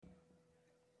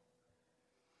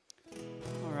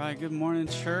right, good morning,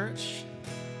 church.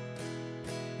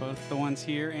 Both the ones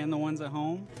here and the ones at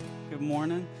home. Good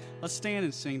morning. Let's stand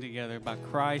and sing together about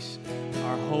Christ,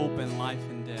 our hope in life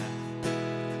and death.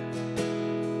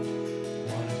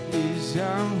 What is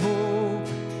our hope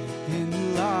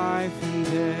in life and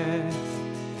death?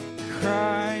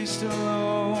 Christ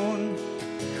alone,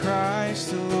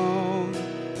 Christ alone.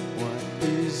 What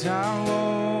is our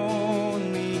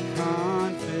only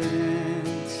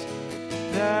confidence?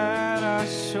 That our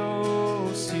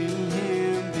souls to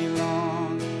Him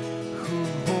belong, who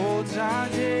holds our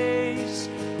days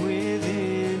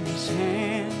within His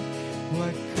hand.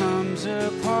 What comes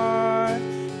apart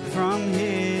from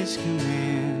His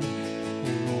command,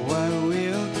 and what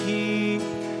will keep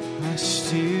us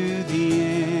to the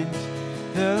end?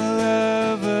 The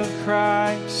love of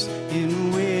Christ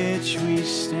in which we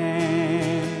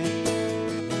stand.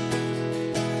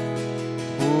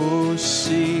 Oh,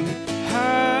 sing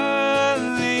hallelujah,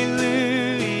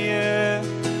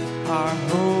 our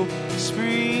hope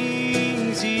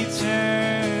springs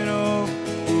eternal.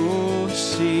 Oh,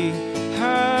 sing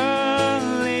hallelujah,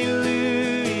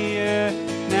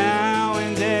 now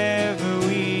and ever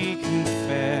we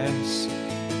confess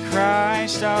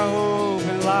Christ our hope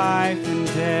in life and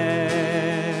death.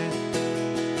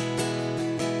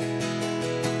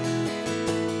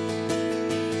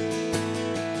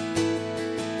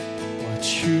 What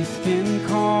truth can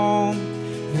calm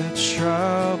the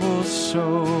troubled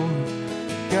soul?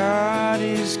 God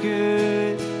is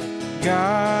good,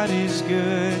 God is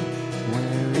good.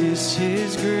 Where is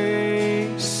His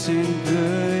grace and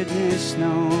goodness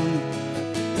known?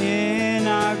 In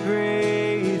our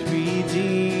great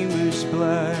Redeemer's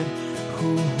blood,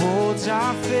 who holds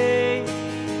our faith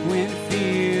when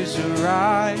fears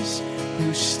arise,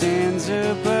 who stands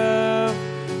above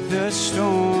the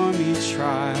stormy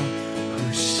trial,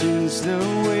 who sends the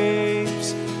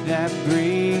waves that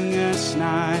bring us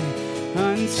nigh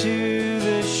unto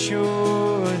the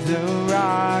shore, the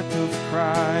rock of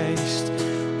Christ.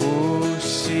 Oh,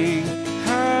 sing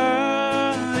hallelujah,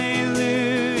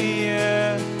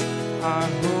 our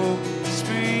hope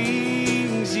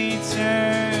springs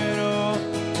eternal.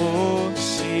 Oh,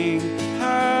 sing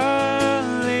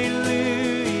hallelujah,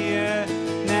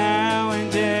 now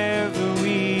and ever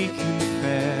we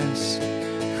confess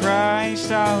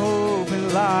Christ our hope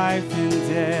in life and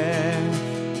death.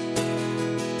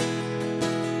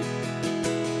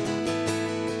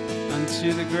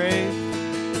 Unto the grave,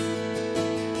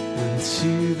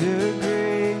 unto the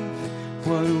grave,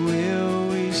 what will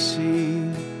we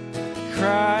sing?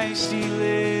 Christ He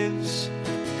lives,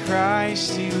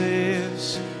 Christ He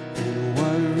lives. And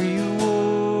what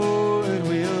reward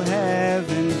will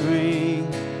heaven bring?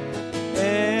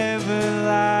 Everlasting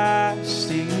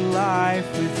life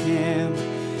with Him.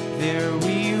 There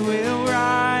we will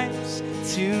rise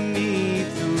to meet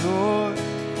the Lord,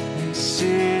 and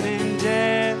sin and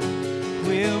death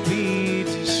will be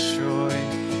destroyed,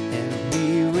 and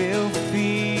we will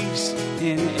feast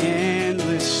in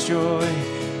endless joy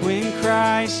when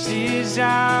Christ is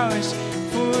ours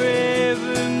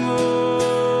forevermore.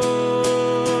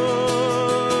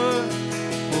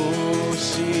 Oh,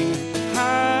 sing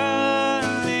hallelujah,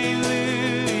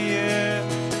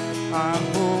 our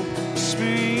hope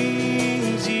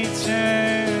springs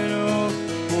eternal.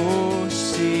 Oh,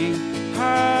 sing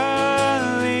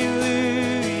hallelujah,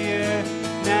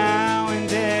 now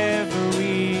and ever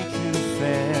we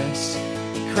confess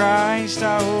Christ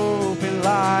our hope in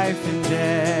life and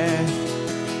death.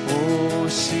 Oh,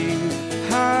 sing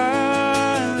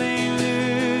hallelujah,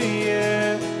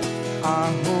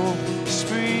 our hope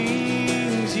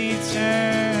springs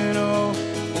eternal.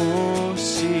 Oh,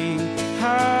 sing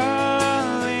hallelujah,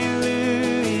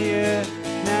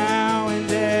 now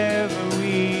and ever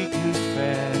we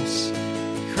confess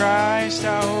Christ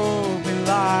our hope in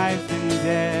life and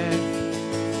death.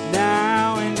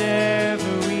 Now and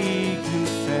ever we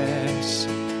confess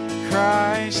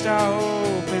Christ our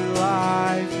hope in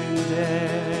life and death.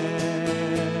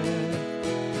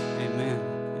 Amen.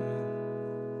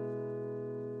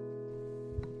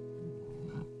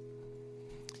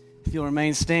 If you'll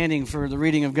remain standing for the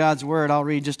reading of God's Word, I'll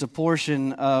read just a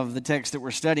portion of the text that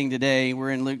we're studying today.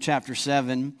 We're in Luke chapter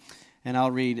 7, and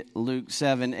I'll read Luke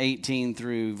 7:18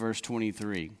 through verse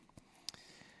 23.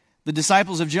 The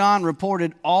disciples of John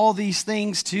reported all these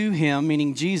things to him,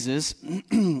 meaning Jesus,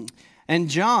 and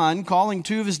John, calling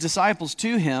two of his disciples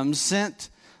to him, sent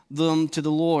them to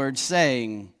the Lord,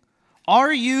 saying,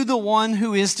 "Are you the one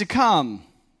who is to come,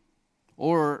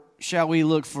 or shall we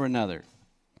look for another?"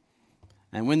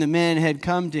 And when the men had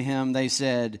come to him, they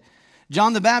said,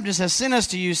 "John the Baptist has sent us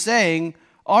to you, saying,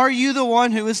 'Are you the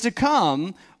one who is to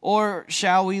come, or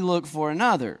shall we look for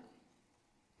another?"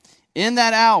 In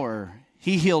that hour,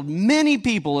 he healed many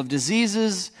people of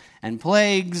diseases and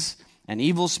plagues and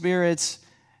evil spirits,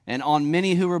 and on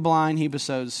many who were blind he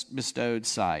bestowed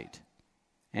sight.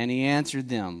 And he answered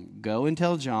them, "Go and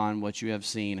tell John what you have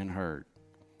seen and heard.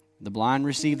 The blind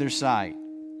receive their sight,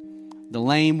 the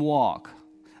lame walk,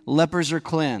 lepers are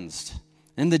cleansed,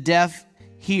 and the deaf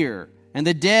hear, and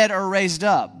the dead are raised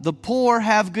up. The poor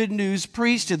have good news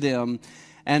preached to them,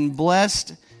 and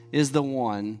blessed is the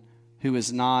one who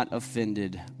is not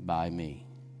offended by me."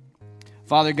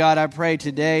 Father God, I pray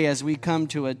today as we come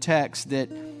to a text that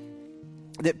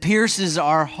pierces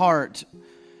our heart,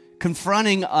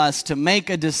 confronting us to make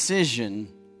a decision,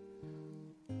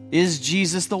 is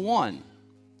Jesus the one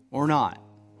or not?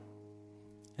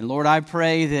 And Lord, I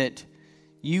pray that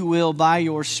you will, by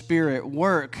your Spirit,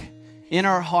 work in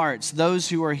our hearts, those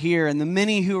who are here and the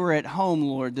many who are at home,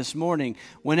 Lord, this morning,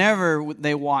 whenever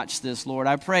they watch this, Lord.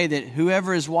 I pray that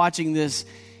whoever is watching this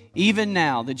even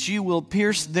now, that you will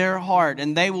pierce their heart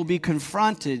and they will be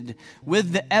confronted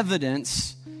with the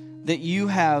evidence that you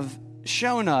have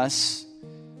shown us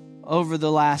over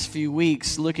the last few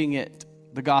weeks looking at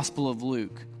the Gospel of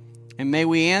Luke. And may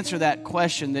we answer that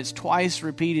question that's twice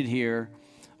repeated here: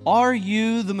 are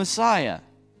you the Messiah?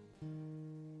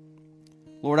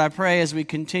 Lord, I pray as we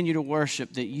continue to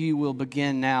worship that you will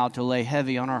begin now to lay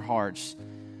heavy on our hearts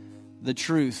the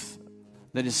truth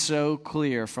that is so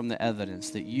clear from the evidence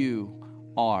that you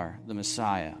are the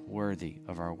Messiah, worthy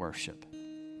of our worship.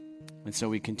 And so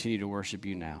we continue to worship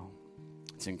you now.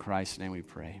 It's in Christ's name we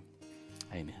pray.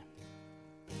 Amen.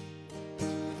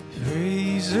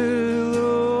 Praise the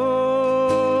Lord.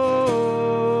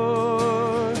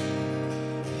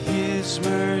 His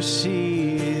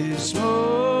mercy is more.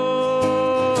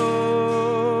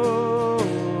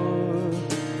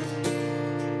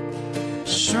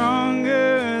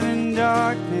 Stronger than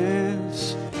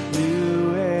darkness,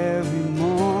 new every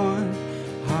morn.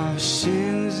 Our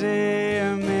sins, they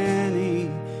are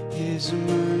many, his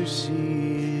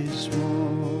mercy is more.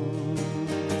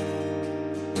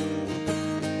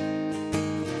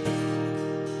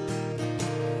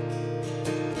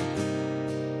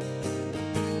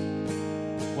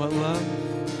 What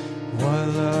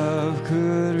love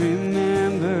could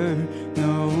remember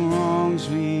no wrongs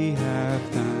we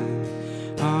have done.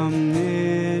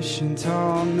 Omniscient,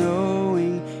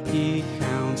 all-knowing, he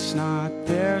counts not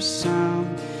their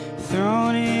sum.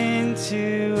 Thrown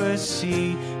into a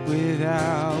sea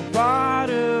without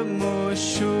bottom or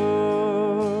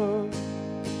shore.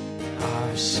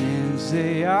 Our sins,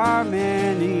 they are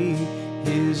many,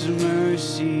 his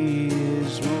mercy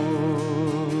is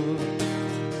more.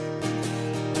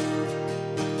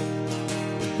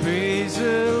 Praise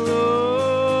the Lord,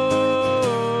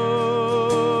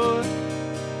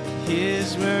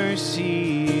 his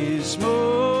mercy is more.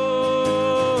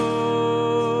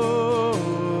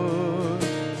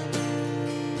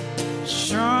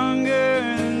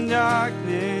 Stronger than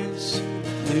darkness,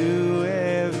 new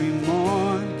every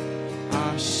morn.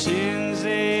 Our sins,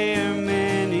 they are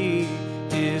many,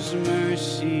 his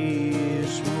mercy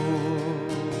is more.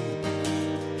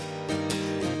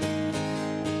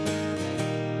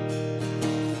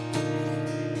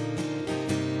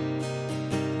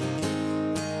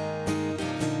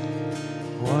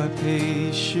 What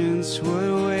patience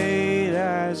would wait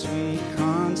as we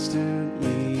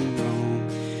constantly roam?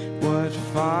 What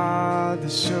Father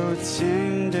so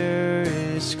tender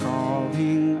is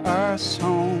calling us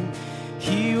home?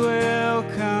 He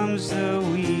welcomes the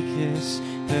weakest,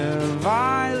 the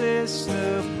vilest,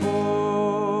 the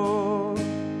poor.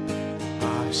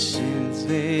 Our sins,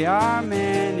 they are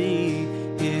many,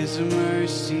 his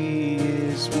mercy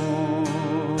is more.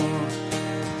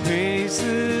 Praise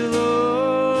the Lord,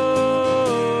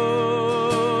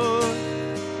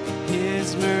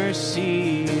 his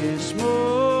mercy is more.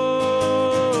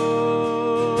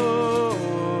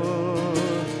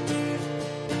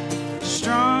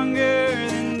 Stronger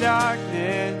than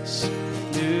darkness,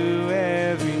 new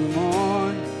every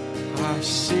morn. Our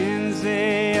sins,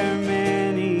 they are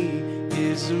many,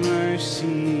 his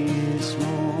mercy is more.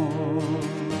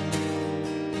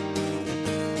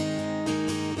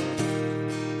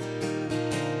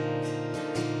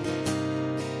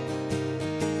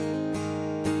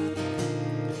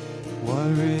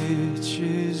 What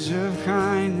riches of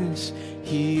kindness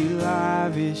he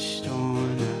lavished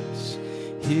on us.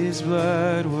 His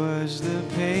blood was the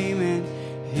payment,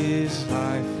 his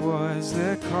life was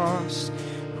the cost.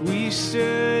 We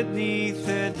stood neath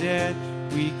a debt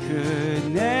we could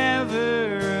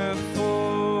never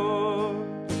afford.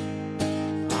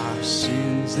 Our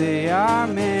sins, they are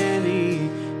many,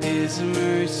 his His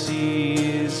mercy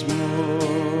is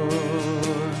more.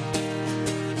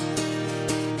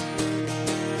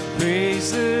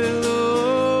 Praise the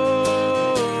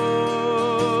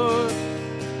Lord.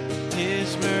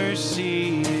 His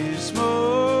mercy is more.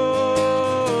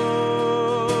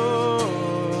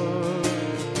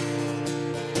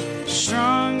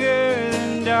 Stronger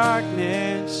than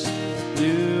darkness,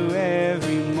 new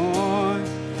every morn.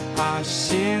 Our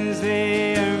sins,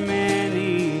 they are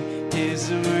many. His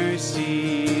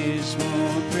mercy is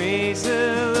more. Praise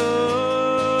the Lord.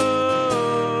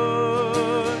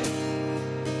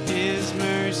 His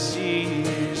mercy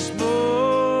is more.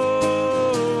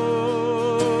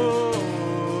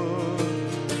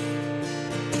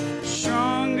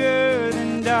 Stronger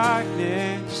than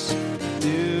darkness,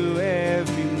 new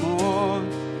every morn.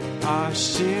 Our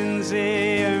sins,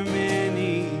 they are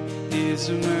many. His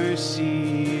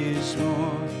mercy is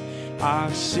more.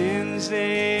 Our sins,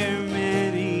 they are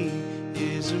many.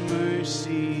 His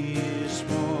mercy is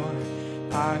more.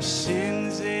 Our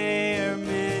sins, they are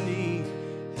many.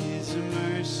 His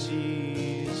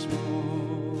mercy is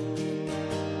more.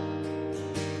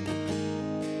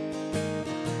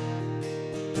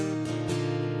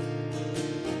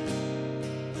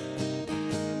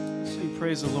 So you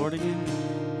praise the Lord again.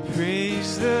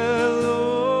 Praise the Lord.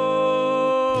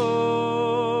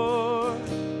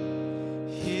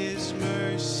 His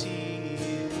mercy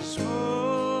is more.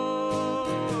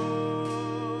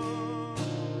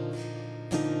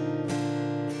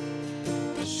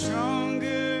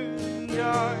 Stronger than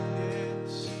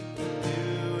darkness,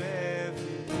 new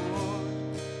every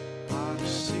morn. Our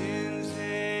sins,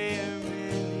 they are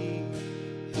many.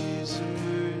 His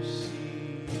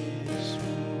mercy is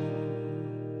more.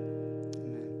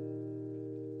 Amen.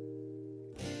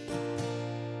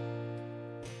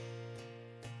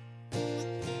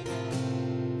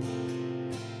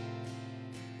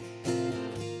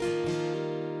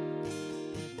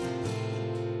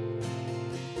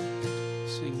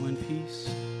 Sing when peace.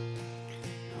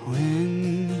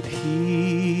 When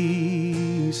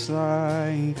peace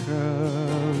like a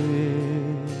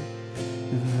river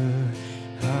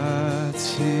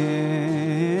attendeth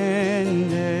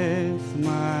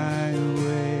my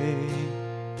way,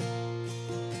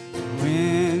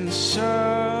 when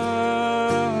sorrows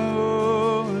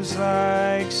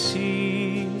like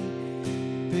sea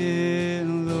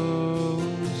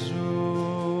billows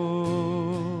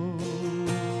roll,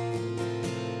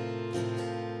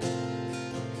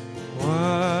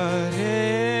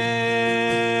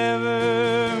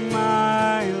 whatever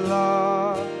my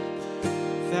lot,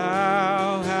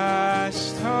 thou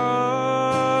hast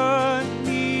taught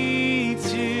me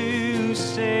to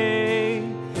say,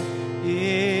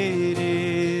 it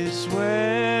is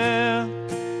well,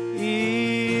 it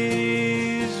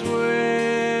is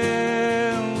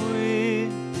well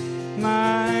with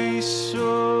my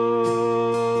soul.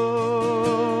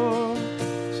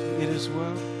 It is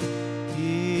well.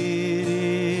 It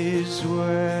is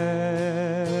well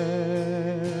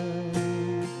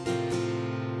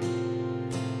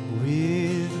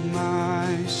with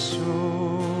my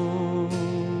soul.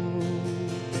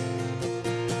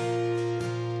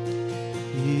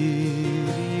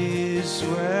 It is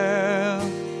well.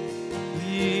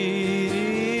 It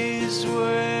is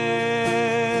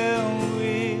well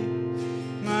with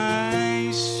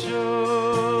my soul.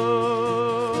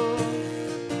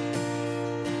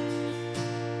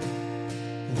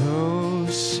 Though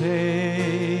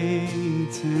Satan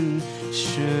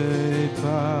should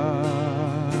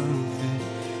buffet,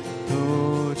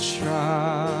 though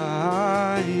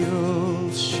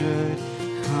trials should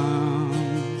come,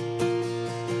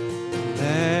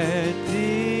 let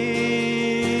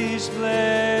this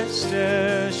blessed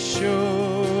assurance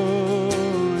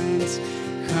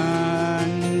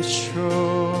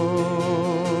control,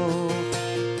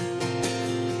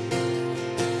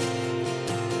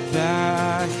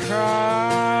 that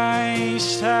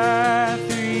Christ hath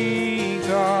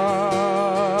regard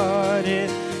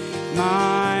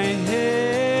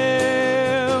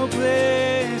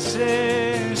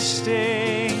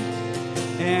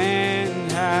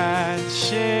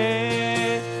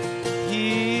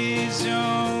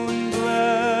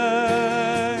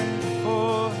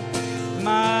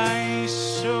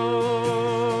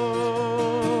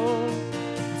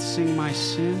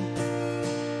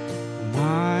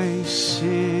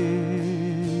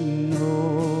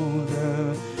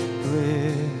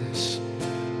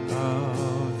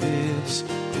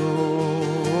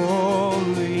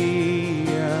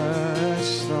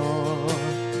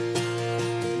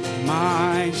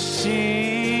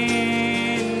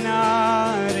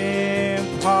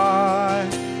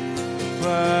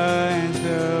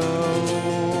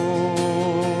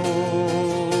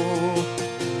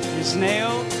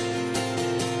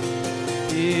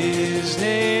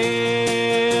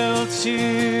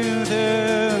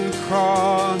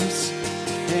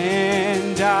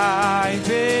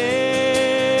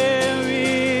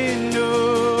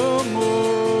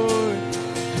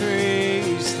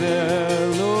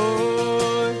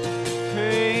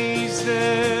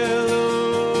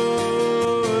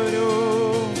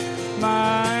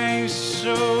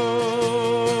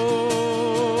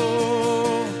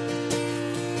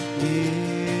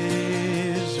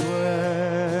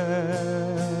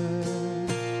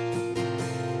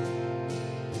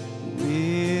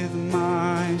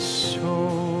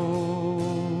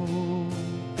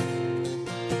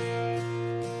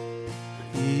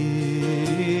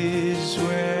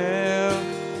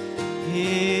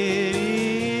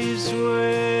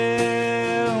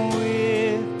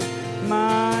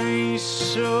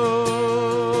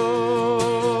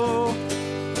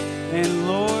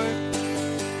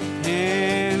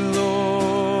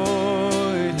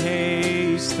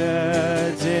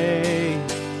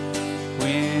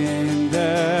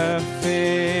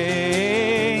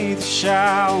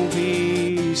shall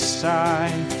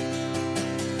beside.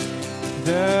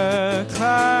 The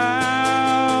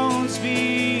clouds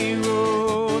be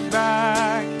rolled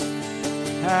back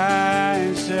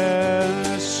as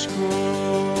a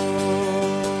scroll.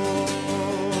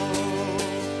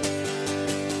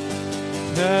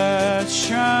 The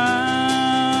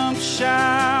trump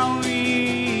shall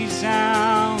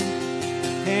resound,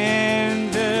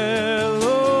 and the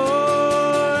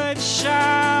Lord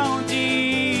shall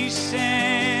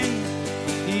descend.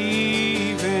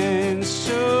 Even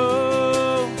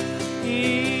so, it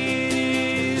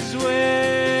is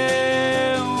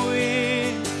well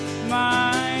with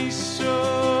my soul.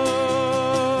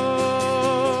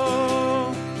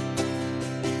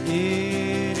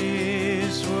 It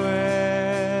is well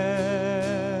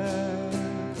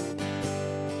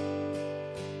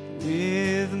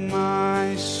with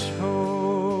my soul.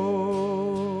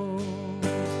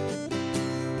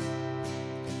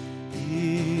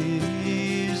 It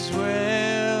is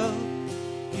well,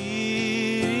 it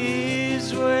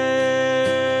is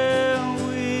well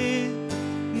with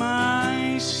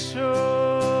my soul.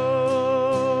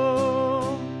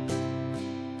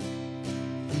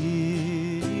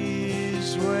 It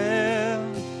is well,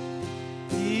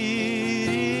 it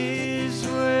is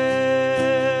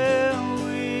well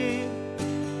with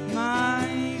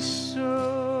my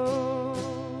soul.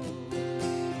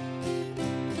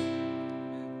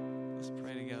 Let's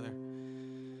pray together.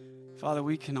 Father,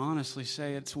 we can honestly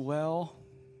say it's well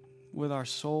with our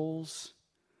souls,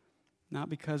 not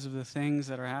because of the things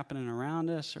that are happening around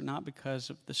us, or not because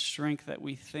of the strength that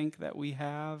we think that we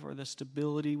have, or the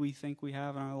stability we think we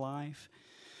have in our life,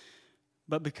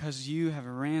 but because you have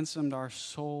ransomed our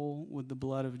soul with the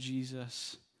blood of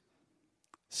Jesus.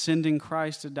 Sending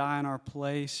Christ to die in our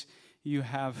place, you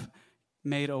have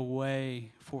made a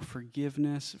way for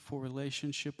forgiveness, for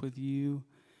relationship with you.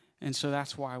 And so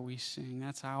that's why we sing.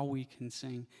 That's how we can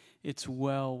sing. It's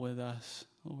well with us,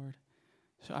 Lord.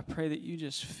 So I pray that you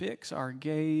just fix our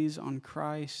gaze on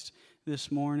Christ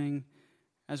this morning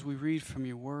as we read from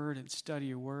your word and study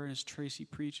your word, as Tracy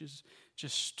preaches.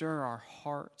 Just stir our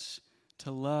hearts to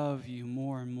love you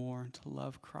more and more, to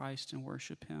love Christ and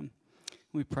worship him.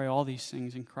 We pray all these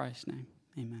things in Christ's name.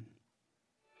 Amen.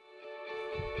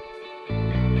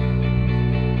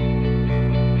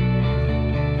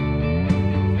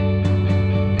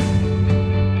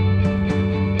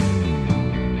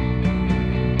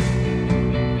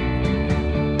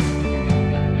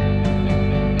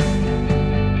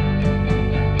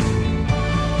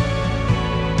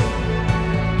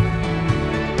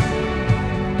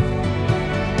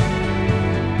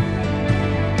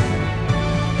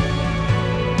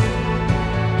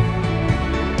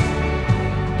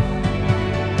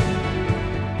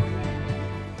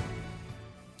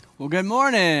 Well, good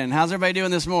morning. How's everybody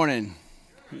doing this morning?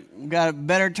 We've got a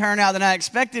better turnout than I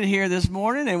expected here this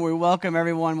morning, and we welcome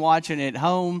everyone watching at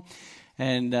home.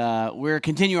 And we're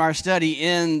continuing our study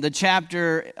in the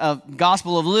chapter of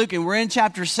Gospel of Luke, and we're in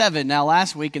chapter 7. Now,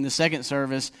 last week in the second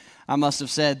service, I must have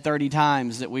said 30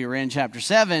 times that we were in chapter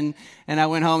 7, and I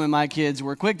went home and my kids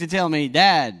were quick to tell me,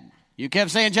 Dad, you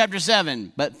kept saying chapter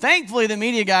 7, but thankfully the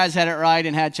media guys had it right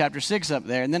and had chapter 6 up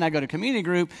there. And then I go to community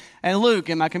group, and Luke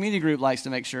in my community group likes to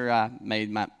make sure I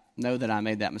know that I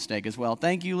made that mistake as well.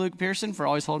 Thank you, Luke Pearson, for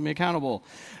always holding me accountable.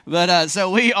 But so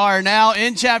we are now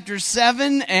in chapter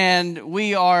 7, and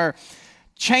we are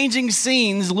changing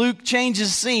scenes. Luke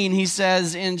changes scene, he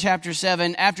says in chapter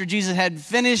 7, after Jesus had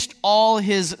finished all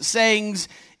his sayings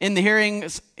in the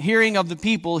hearing of the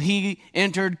people, he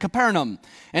entered Capernaum.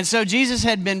 And so Jesus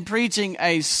had been preaching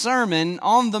a sermon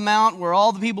on the mount where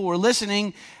all the people were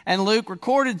listening, and Luke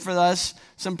recorded for us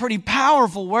some pretty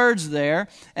powerful words there.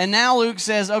 And now Luke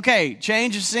says, okay,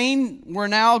 change of scene. We're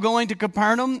now going to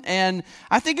Capernaum, and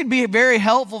I think it'd be very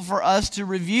helpful for us to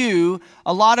review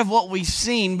a lot of what we've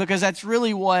seen, because that's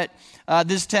really what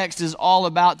this text is all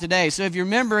about today. So if you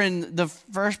remember in the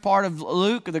first part of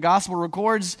Luke, the gospel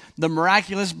records the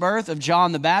miraculous birth of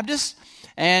John the Baptist.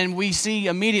 And we see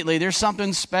immediately there's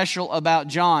something special about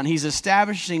John. He's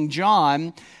establishing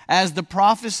John as the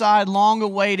prophesied,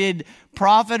 long-awaited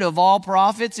prophet of all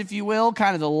prophets, if you will,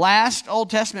 kind of the last Old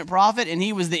Testament prophet, and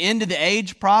he was the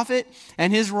end-of-the-age prophet,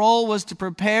 and his role was to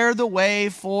prepare the way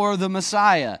for the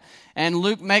Messiah. And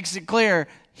Luke makes it clear,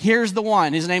 here's the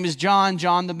one. His name is John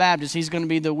the Baptist. He's going to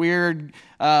be the weird,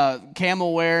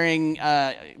 camel-wearing,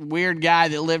 weird guy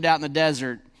that lived out in the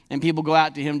desert, and people go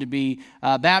out to him to be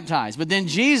baptized. But then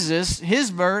Jesus,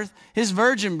 his birth, his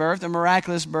virgin birth, a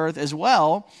miraculous birth as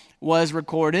well, was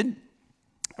recorded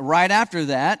right after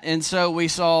that. And so we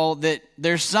saw that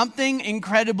there's something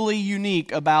incredibly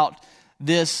unique about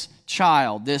this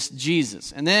child, this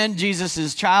Jesus. And then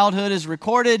Jesus' childhood is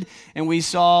recorded, and we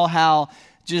saw how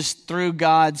just through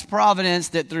God's providence,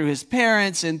 that through his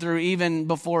parents and through even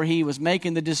before he was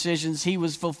making the decisions, he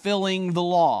was fulfilling the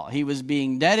law. He was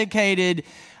being dedicated.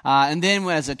 And then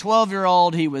as a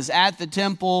 12-year-old, he was at the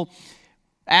temple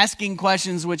asking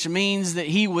questions, which means that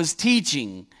he was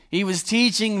teaching. He was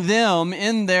teaching them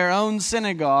in their own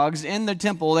synagogues, in the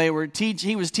temple.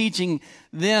 He was teaching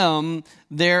them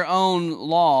their own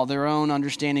law, their own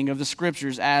understanding of the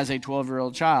scriptures as a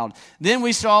 12-year-old child. Then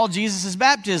we saw Jesus'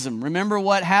 baptism. Remember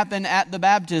what happened at the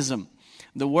baptism.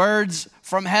 The words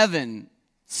from heaven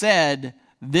said,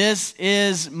 "This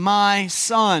is my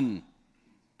son."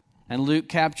 And Luke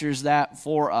captures that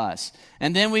for us.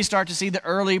 And then we start to see the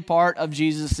early part of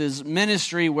Jesus'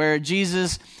 ministry, where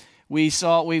Jesus, we've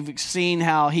seen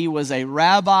how he was a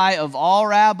rabbi of all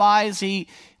rabbis. He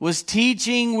was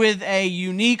teaching with a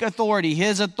unique authority.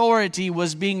 His authority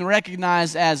was being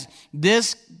recognized as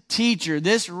this teacher,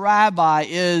 this rabbi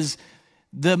is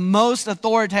the most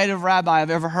authoritative rabbi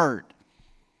I've ever heard.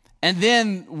 And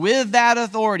then with that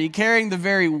authority, carrying the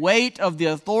very weight of the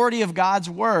authority of God's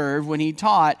word when he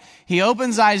taught, he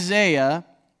opens Isaiah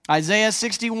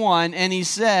 61, and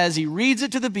he reads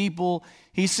it to the people,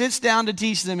 he sits down to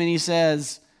teach them, and he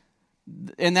says,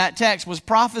 in that text was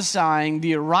prophesying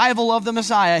the arrival of the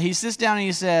Messiah. He sits down and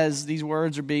he says, these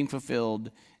words are being fulfilled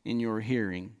in your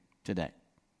hearing today.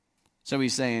 So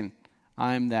he's saying,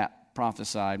 I'm that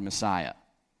prophesied Messiah.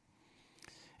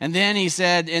 And then he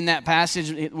said in that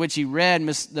passage which he read,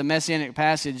 the Messianic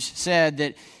passage said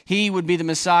that he would be the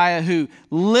Messiah who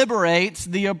liberates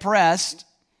the oppressed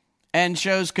and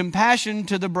shows compassion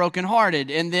to the brokenhearted.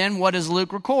 And then what does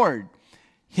Luke record?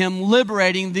 Him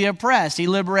liberating the oppressed. He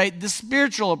liberates the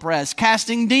spiritual oppressed,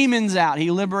 casting demons out.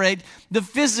 He liberates the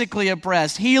physically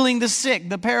oppressed, healing the sick,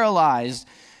 the paralyzed,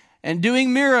 and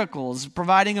doing miracles,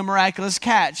 providing a miraculous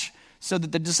catch, so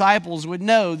that the disciples would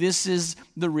know this is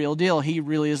the real deal. He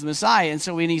really is the Messiah. And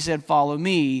so when he said, "Follow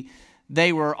me,"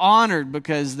 they were honored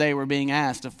because they were being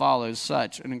asked to follow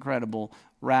such an incredible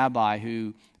rabbi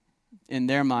who, in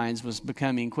their minds, was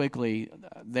becoming quickly,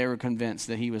 they were convinced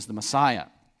that he was the Messiah.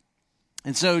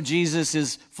 And so Jesus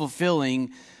is fulfilling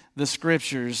the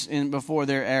scriptures before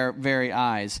their very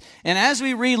eyes. And as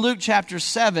we read Luke chapter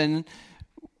 7,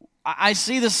 I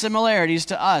see the similarities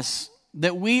to us,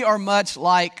 that we are much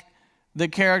like the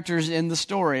characters in the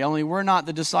story, only we're not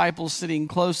the disciples sitting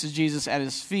close to Jesus at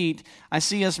his feet. I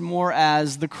see us more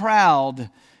as the crowd,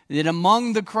 that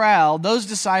among the crowd, those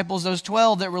disciples, those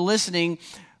 12 that were listening,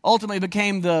 ultimately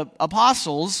became the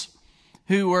apostles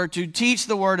who were to teach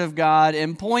the word of God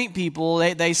and point people.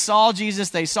 They saw Jesus,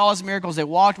 they saw his miracles, they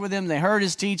walked with him, they heard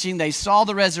his teaching, they saw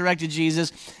the resurrected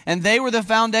Jesus, and they were the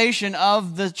foundation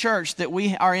of the church that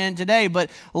we are in today. But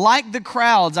like the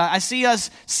crowds, I see us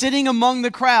sitting among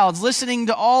the crowds, listening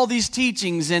to all these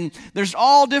teachings, and there's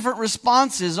all different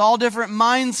responses, all different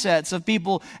mindsets of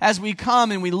people as we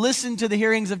come and we listen to the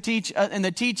hearings of and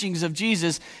the teachings of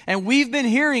Jesus. And we've been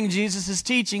hearing Jesus'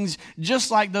 teachings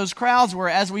just like those crowds were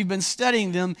as we've been studying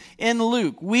them in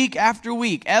Luke. Week after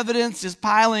week, evidence is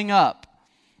piling up.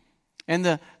 And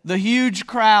the huge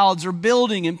crowds are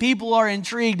building and people are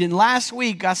intrigued. And last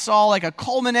week I saw like a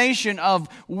culmination of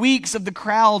weeks of the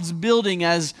crowds building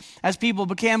as people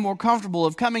became more comfortable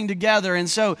of coming together. And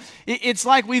so it's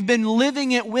like we've been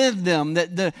living it with them,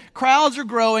 that the crowds are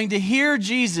growing to hear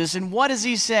Jesus and what does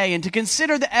he say, and to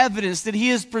consider the evidence that he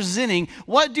is presenting.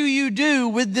 What do you do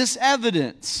with this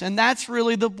evidence? And that's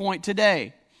really the point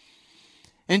today.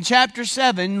 In chapter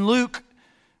 7,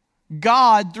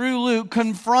 God, through Luke,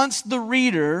 confronts the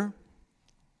reader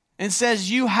and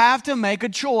says, you have to make a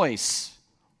choice.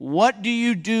 What do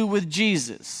you do with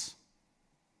Jesus?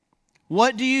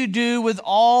 What do you do with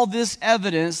all this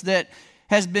evidence that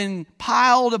has been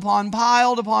piled upon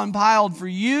piled for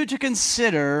you to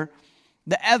consider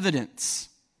the evidence?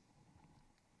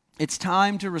 It's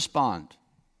time to respond.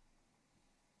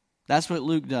 That's what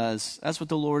Luke does. That's what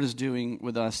the Lord is doing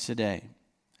with us today.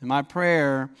 And my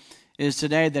prayer is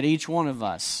today that each one of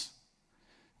us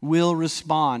will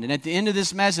respond. And at the end of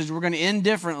this message, we're going to end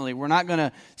differently. We're not going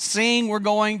to sing. We're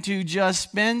going to just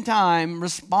spend time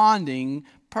responding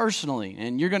personally.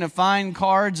 And you're going to find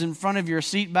cards in front of your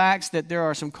seat backs, that there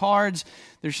are some cards.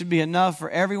 There should be enough for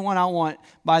everyone.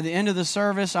 By the end of the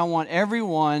service, I want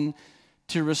everyone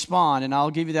to respond. And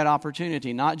I'll give you that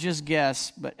opportunity. Not just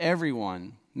guests, but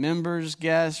everyone. Members,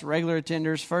 guests, regular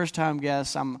attenders, first-time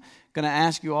guests. I'm going to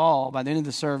ask you all by the end of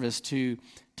the service to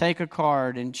take a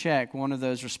card and check one of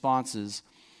those responses.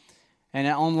 And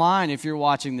online, if you're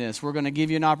watching this, we're going to give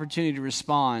you an opportunity to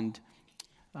respond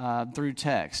through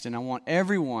text. And I want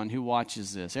everyone who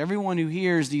watches this, everyone who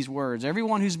hears these words,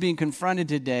 everyone who's being confronted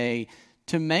today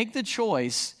to make the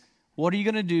choice, what are you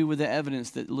going to do with the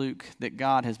evidence that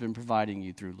God has been providing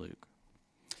you through Luke?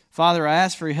 Father, I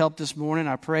ask for your help this morning.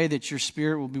 I pray that your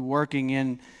Spirit will be working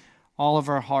in all of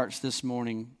our hearts this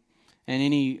morning. And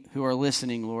any who are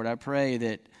listening, Lord, I pray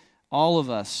that all of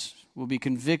us will be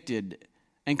convicted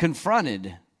and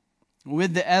confronted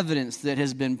with the evidence that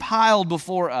has been piled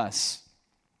before us,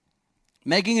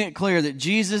 making it clear that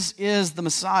Jesus is the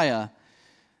Messiah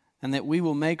and that we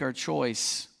will make our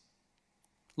choice.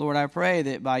 Lord, I pray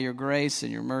that by your grace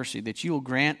and your mercy that you will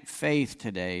grant faith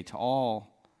today to all,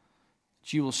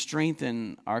 that you will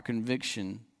strengthen our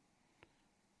conviction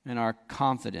and our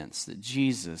confidence that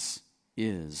Jesus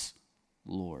is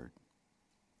Lord.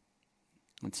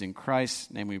 It's in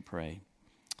Christ's name we pray.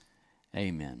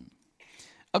 Amen.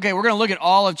 Okay, we're going to look at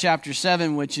all of chapter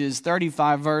 7, which is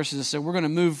 35 verses. So we're going to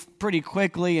move pretty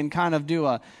quickly and kind of do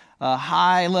a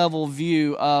high-level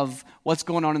view of what's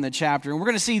going on in the chapter. And we're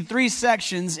going to see 3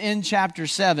 sections in chapter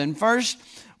 7. First,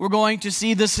 we're going to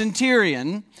see the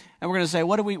centurion. And we're going to say,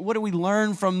 what do we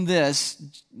learn from this?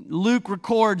 Luke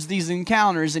records these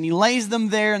encounters, and he lays them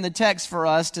there in the text for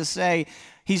us to say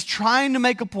he's trying to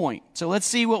make a point. So let's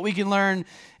see what we can learn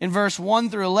in verse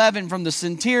 1 through 11 from the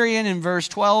centurion. In verse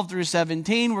 12 through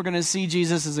 17, we're going to see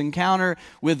Jesus' encounter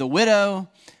with the widow.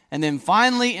 And then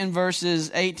finally, in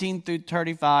verses 18 through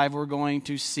 35, we're going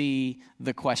to see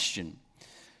the question.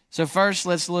 So first,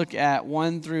 let's look at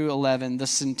 1 through 11, the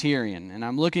centurion. And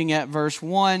I'm looking at verse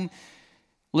 1.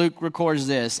 Luke records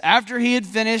this. After he had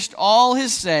finished all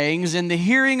his sayings in the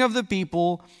hearing of the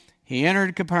people, he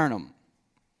entered Capernaum.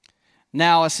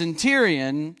 Now a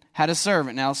centurion had a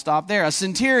servant. Now stop there. A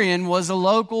centurion was a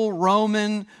local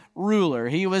Roman ruler.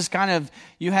 He was kind of,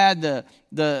 you had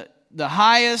the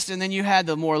highest, and then you had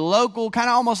the more local, kind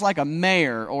of almost like a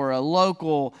mayor or a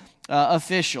local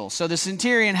official. So the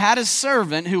centurion had a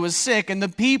servant who was sick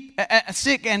and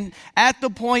sick and at the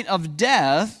point of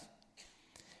death.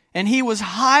 And he was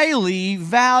highly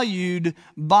valued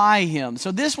by him.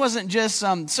 So this wasn't just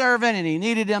some servant and he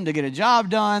needed him to get a job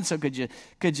done. So could you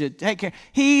take care?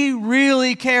 He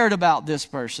really cared about this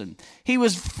person. He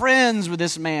was friends with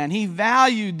this man. He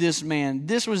valued this man.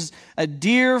 This was a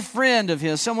dear friend of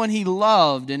his, someone he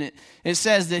loved. And it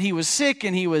says that he was sick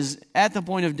and he was at the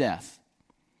point of death.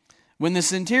 When the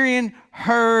centurion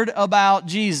heard about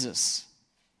Jesus,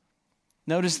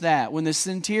 notice that. When the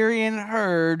centurion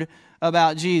heard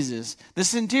about Jesus, the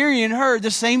centurion heard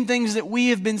the same things that we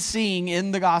have been seeing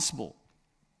in the gospel.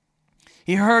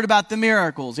 He heard about the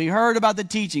miracles. He heard about the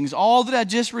teachings, all that I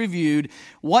just reviewed.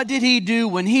 What did he do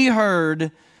when he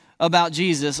heard about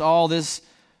Jesus, all this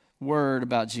word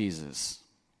about Jesus?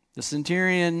 The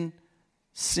centurion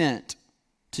sent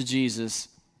to Jesus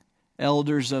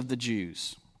elders of the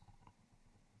Jews,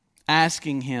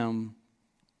 asking him,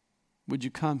 would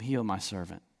you come heal my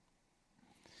servant?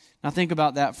 Now think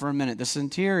about that for a minute. The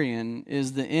centurion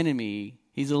is the enemy.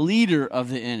 He's a leader of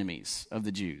the enemies of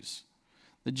the Jews.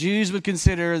 The Jews would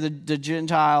consider the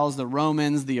Gentiles, the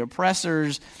Romans, the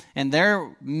oppressors, and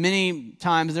many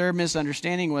times their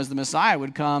misunderstanding was the Messiah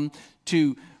would come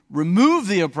to remove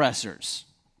the oppressors,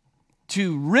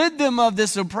 to rid them of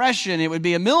this oppression. It would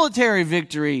be a military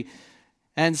victory.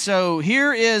 And so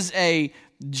here is a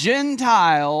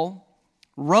Gentile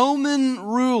Roman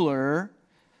ruler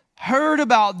heard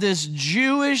about this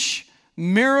Jewish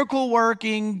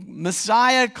miracle-working,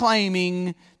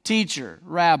 Messiah-claiming teacher,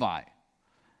 rabbi.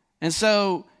 And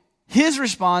so his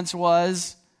response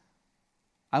was,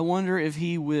 I wonder if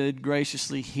he would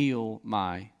graciously heal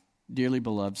my dearly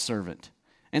beloved servant.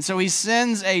 And so he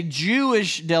sends a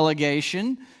Jewish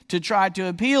delegation to try to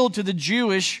appeal to the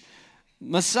Jewish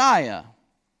Messiah.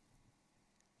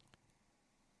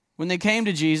 When they came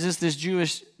to Jesus, this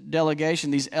Jewish delegation,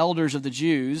 these elders of the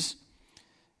Jews,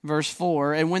 verse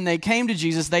 4, and when they came to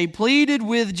Jesus, they pleaded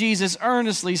with Jesus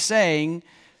earnestly, saying,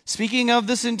 speaking of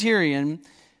the centurion,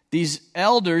 these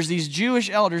elders, these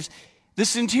Jewish elders, the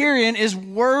centurion is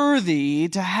worthy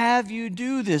to have you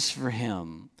do this for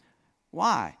him.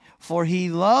 Why? For he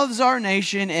loves our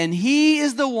nation, and he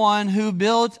is the one who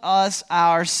built us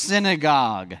our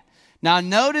synagogue. Now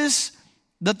notice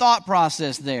the thought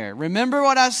process there. Remember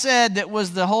what I said that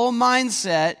was the whole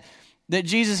mindset that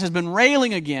Jesus has been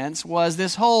railing against was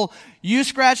this whole you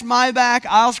scratch my back,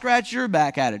 I'll scratch your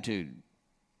back attitude.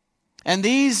 And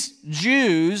these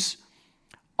Jews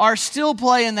are still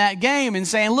playing that game and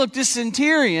saying, look, this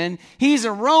centurion, he's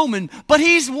a Roman, but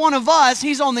he's one of us.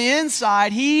 He's on the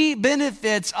inside. He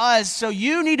benefits us, so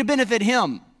you need to benefit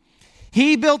him.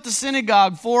 He built the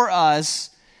synagogue for us,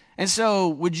 and so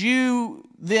would you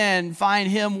then find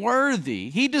him worthy?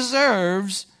 He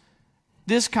deserves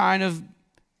this kind of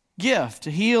gift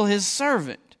to heal his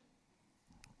servant.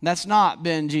 That's not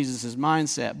been Jesus'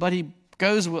 mindset, but he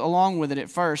goes along with it at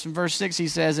first. In verse 6 he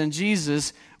says, "And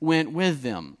Jesus went with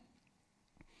them.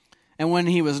 And when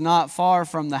he was not far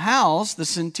from the house, the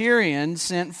centurion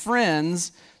sent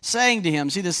friends, saying to him,"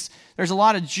 see this, there's a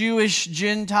lot of Jewish,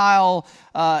 Gentile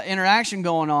interaction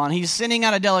going on. He's sending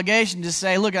out a delegation to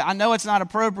say, look, I know it's not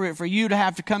appropriate for you to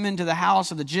have to come into the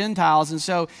house of the Gentiles. And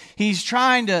so he's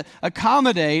trying to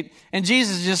accommodate, and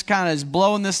Jesus just kind of is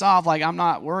blowing this off like, I'm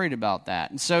not worried about that.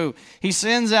 And so he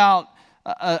sends out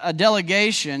a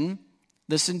delegation.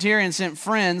 The centurion sent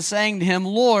friends, saying to him,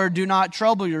 "Lord, do not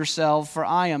trouble yourself, for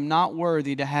I am not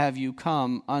worthy to have you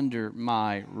come under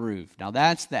my roof." Now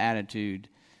that's the attitude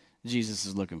Jesus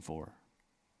is looking for.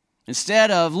 Instead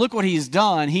of, look what he's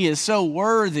done, he is so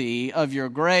worthy of your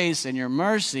grace and your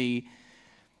mercy,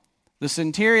 the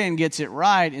centurion gets it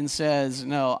right and says,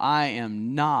 no, I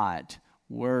am not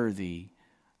worthy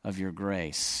of your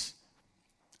grace.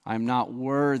 I'm not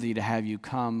worthy to have you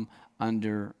come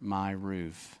under my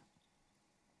roof.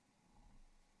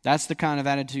 That's the kind of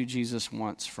attitude Jesus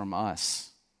wants from us.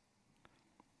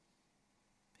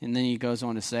 And then he goes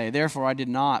on to say, "Therefore I did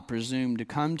not presume to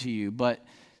come to you, but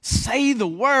say the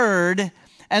word,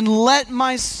 and let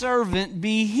my servant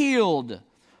be healed.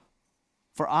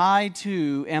 For I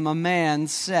too am a man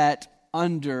set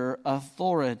under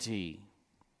authority,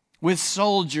 with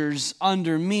soldiers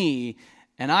under me.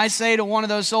 And I say to one of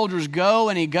those soldiers, go,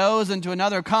 and he goes, and to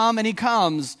another, come, and he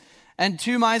comes. And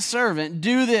to my servant,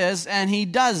 do this, and he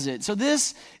does it." So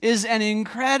this is an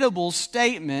incredible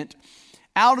statement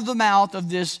out of the mouth of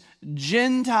this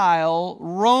Gentile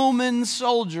Roman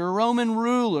soldier, Roman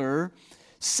ruler,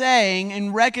 saying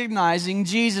and recognizing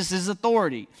Jesus'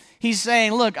 authority. He's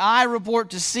saying, look, I report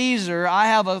to Caesar. I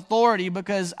have authority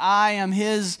because I am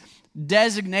his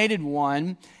designated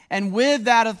one. And with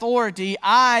that authority,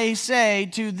 I say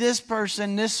to this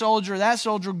person, this soldier, that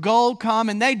soldier, go, come,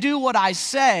 and they do what I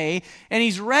say. And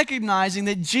he's recognizing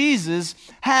that Jesus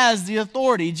has the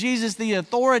authority. Jesus, the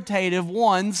authoritative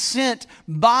one, sent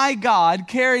by God,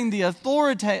 carrying the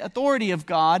authority of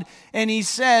God. And he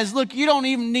says, look, you don't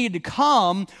even need to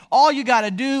come. All you got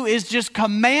to do is just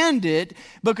command it,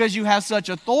 because you have such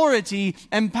authority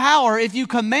and power. If you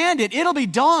command it, it'll be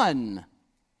done.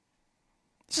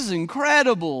 This is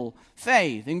incredible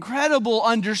faith, incredible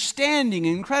understanding,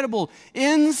 incredible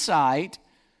insight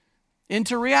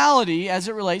into reality as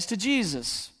it relates to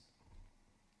Jesus.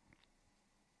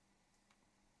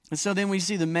 And so then we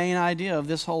see the main idea of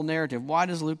this whole narrative. Why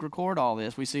does Luke record all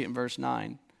this? We see it in verse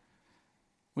 9.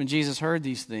 When Jesus heard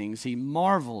these things, he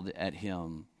marveled at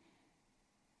him.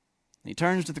 He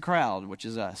turns to the crowd, which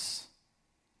is us.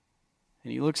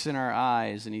 And he looks in our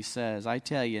eyes and he says, I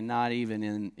tell you, not even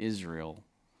in Israel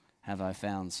have I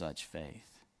found such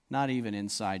faith. Not even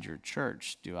inside your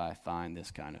church do I find this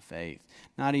kind of faith.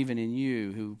 Not even in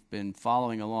you who've been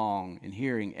following along and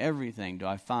hearing everything do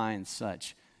I find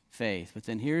such faith. But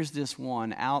then here's this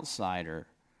one outsider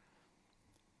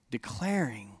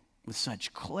declaring with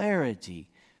such clarity,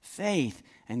 faith,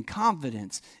 and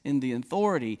confidence in the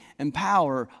authority and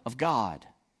power of God.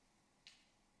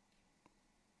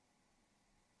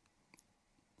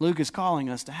 Luke is calling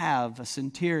us to have a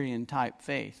centurion-type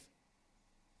faith.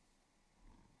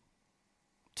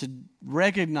 To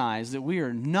recognize that we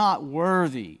are not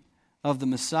worthy of the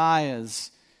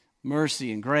Messiah's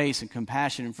mercy and grace and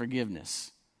compassion and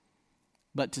forgiveness,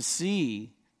 but to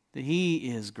see that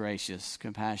he is gracious,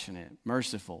 compassionate,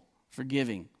 merciful,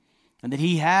 forgiving, and that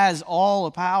he has all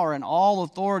the power and all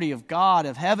authority of God,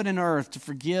 of heaven and earth, to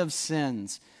forgive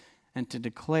sins and to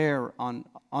declare on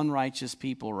unrighteous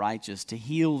people righteous, to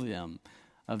heal them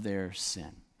of their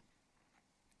sin.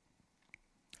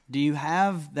 Do you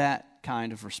have that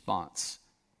kind of response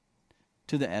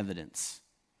to the evidence?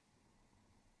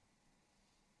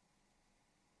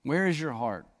 Where is your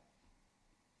heart?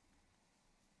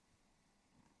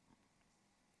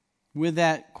 With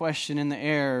that question in the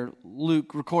air,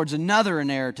 Luke records another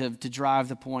narrative to drive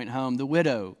the point home, the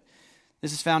widow.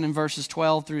 This is found in verses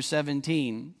 12 through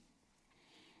 17.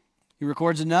 He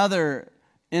records another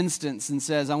instance and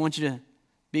says, I want you to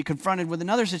be confronted with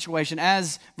another situation.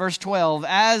 As verse 12,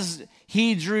 as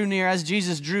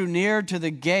Jesus drew near to the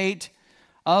gate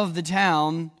of the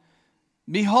town,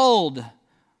 behold,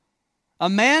 a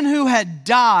man who had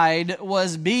died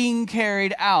was being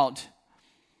carried out,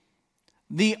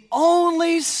 the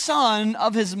only son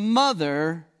of his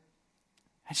mother,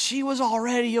 and she was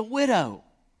already a widow.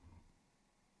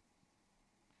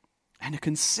 And a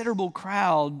considerable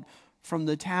crowd from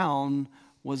the town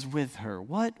was with her.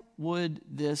 What would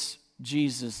this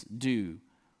Jesus do?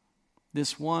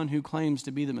 This one who claims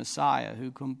to be the Messiah,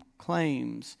 who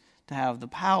claims to have the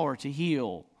power to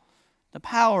heal, the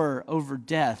power over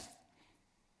death,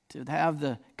 to have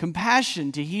the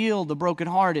compassion to heal the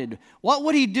brokenhearted. What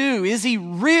would he do? Is he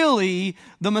really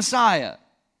the Messiah?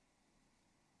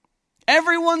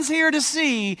 Everyone's here to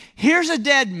see, here's a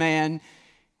dead man,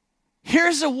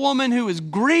 here's a woman who is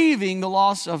grieving the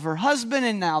loss of her husband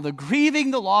and now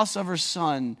grieving the loss of her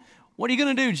son. What are you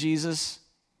going to do, Jesus?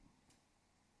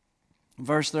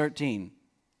 Verse 13.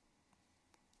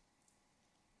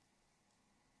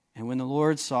 And when the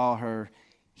Lord saw her,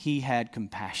 he had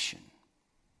compassion.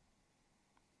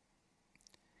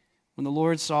 When the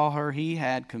Lord saw her, he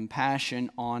had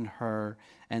compassion on her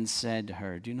and said to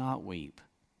her, do not weep.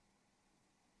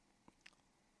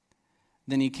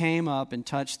 Then he came up and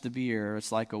touched the bier.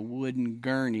 It's like a wooden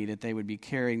gurney that they would be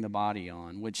carrying the body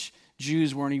on, which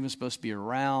Jews weren't even supposed to be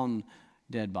around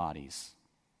dead bodies.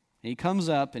 And he comes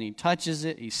up and he touches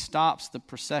it. He stops the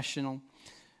processional.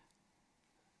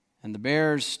 And the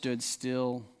bearers stood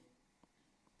still.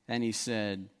 And he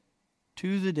said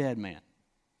to the dead man,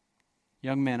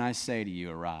 young man, I say to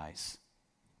you, arise.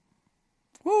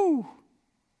 Woo!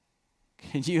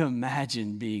 Can you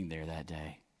imagine being there that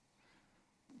day?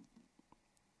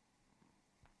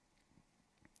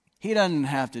 He doesn't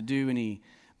have to do any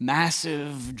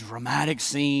massive, dramatic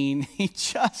scene. He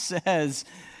just says,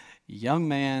 young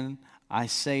man, I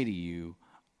say to you,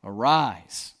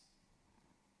 arise.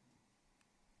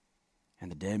 And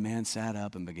the dead man sat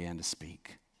up and began to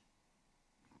speak.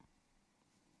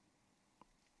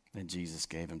 Then Jesus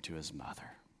gave him to his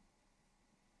mother.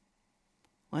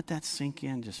 Let that sink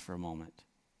in just for a moment.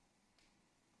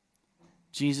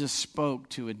 Jesus spoke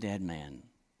to a dead man,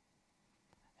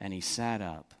 and he sat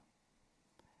up.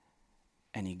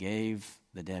 And he gave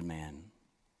the dead man,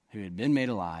 who had been made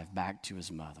alive, back to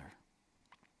his mother.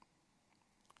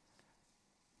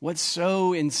 What's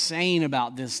so insane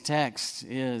about this text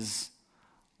is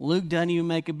Luke doesn't even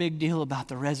make a big deal about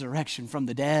the resurrection from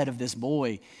the dead of this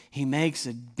boy. He makes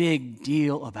a big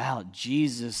deal about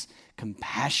Jesus'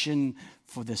 compassion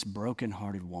for this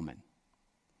brokenhearted woman.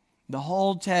 The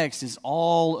whole text is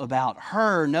all about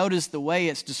her. Notice the way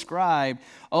it's described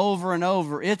over and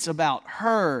over. It's about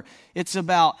her. It's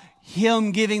about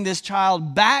him giving this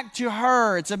child back to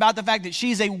her. It's about the fact that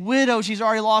she's a widow. She's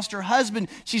already lost her husband.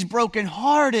 She's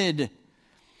brokenhearted.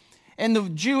 And the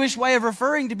Jewish way of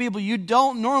referring to people, you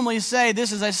don't normally say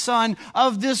this is a son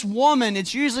of this woman.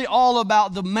 It's usually all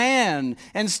about the man.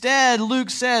 Instead, Luke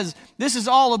says this is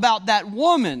all about that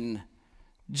woman.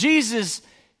 Jesus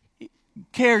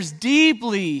cares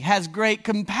deeply, has great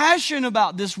compassion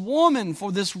about this woman. For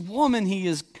this woman, he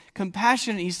is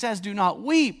compassionate. He says, do not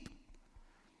weep.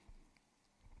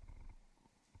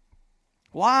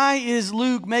 Why is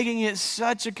Luke making it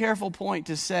such a careful point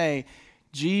to say,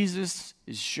 Jesus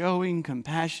is showing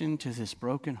compassion to this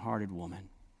brokenhearted woman?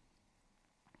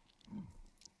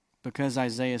 Because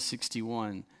Isaiah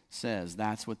 61 says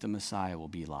that's what the Messiah will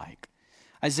be like.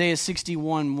 Isaiah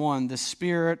 61:1, the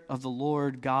Spirit of the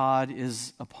Lord God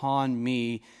is upon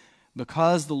me,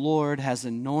 because the Lord has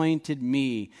anointed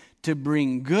me to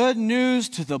bring good news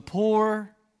to the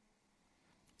poor.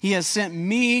 He has sent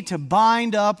me to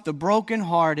bind up the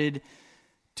brokenhearted,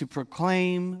 to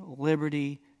proclaim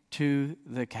liberty to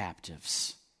the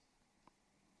captives.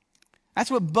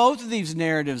 That's what both of these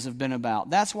narratives have been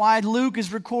about. That's why Luke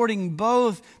is recording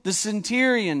both the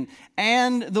centurion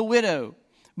and the widow.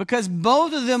 Because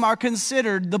both of them are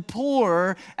considered the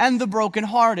poor and the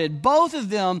brokenhearted. Both of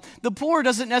them, the poor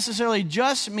doesn't necessarily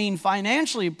just mean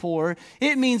financially poor.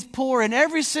 It means poor in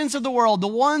every sense of the world. The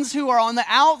ones who are on the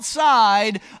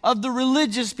outside of the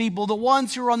religious people. The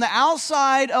ones who are on the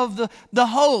outside of the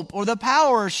hope or the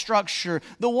power structure.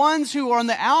 The ones who are on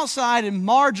the outside and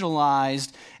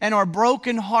marginalized and are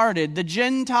brokenhearted. The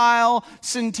Gentile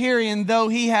centurion, though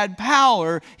he had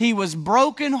power, he was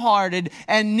brokenhearted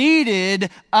and needed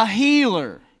a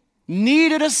healer,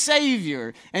 needed a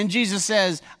Savior. And Jesus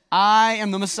says, I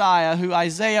am the Messiah who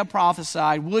Isaiah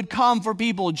prophesied would come for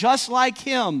people just like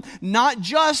him, not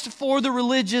just for the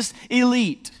religious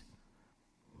elite.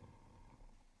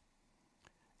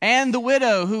 And the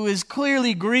widow who is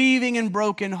clearly grieving and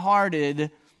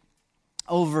brokenhearted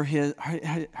over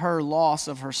her loss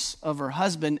of her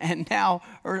husband and now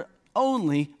her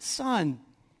only son.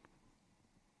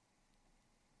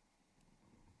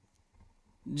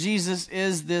 Jesus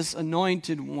is this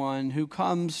anointed one who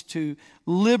comes to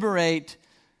liberate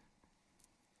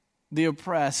the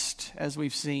oppressed, as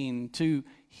we've seen, to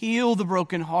heal the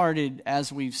brokenhearted,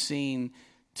 as we've seen,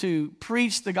 to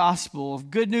preach the gospel of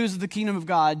good news of the kingdom of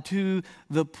God to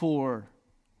the poor.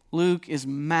 Luke is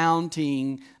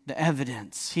mounting the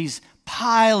evidence. He's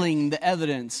piling the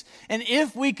evidence. And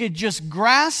if we could just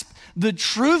grasp the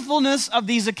truthfulness of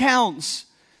these accounts,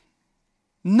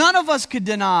 none of us could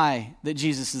deny that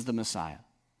Jesus is the Messiah.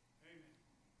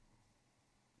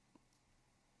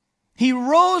 He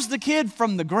rose the kid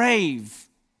from the grave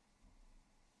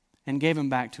and gave him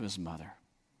back to his mother.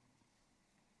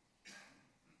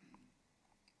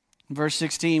 In verse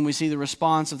 16, we see the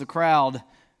response of the crowd,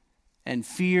 and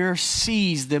fear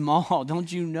seized them all.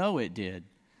 Don't you know it did?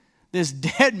 This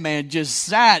dead man just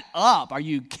sat up. Are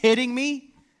you kidding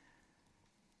me?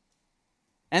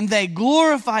 And they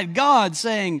glorified God,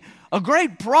 saying, "A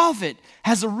great prophet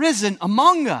has arisen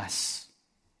among us."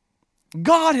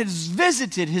 God has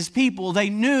visited his people. They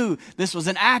knew this was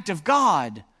an act of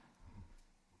God.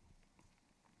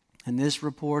 And this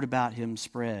report about him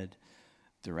spread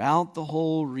throughout the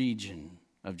whole region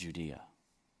of Judea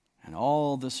and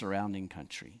all the surrounding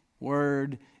country.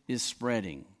 Word is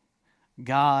spreading.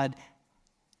 God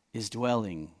is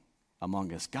dwelling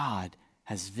among us. God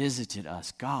has visited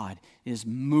us. God is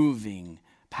moving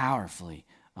powerfully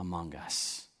among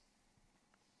us.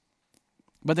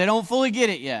 But they don't fully get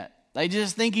it yet. They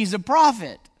just think he's a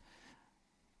prophet.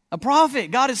 A prophet.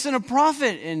 God has sent a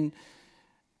prophet. And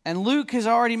Luke has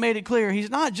already made it clear he's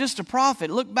not just a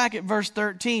prophet. Look back at verse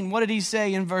 13. What did he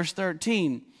say in verse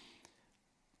 13?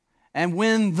 And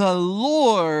when the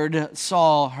Lord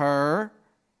saw her,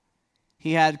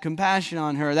 he had compassion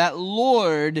on her. That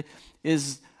Lord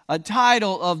is a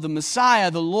title of the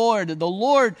Messiah, the Lord,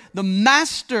 the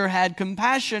Master had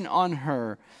compassion on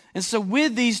her. And so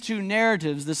with these two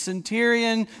narratives, the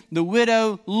centurion, the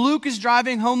widow, Luke is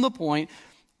driving home the point.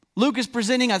 Luke is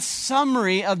presenting a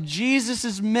summary of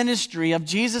Jesus' ministry, of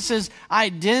Jesus'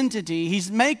 identity.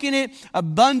 He's making it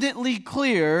abundantly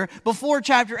clear before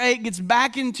chapter 8 gets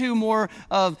back into more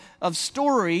of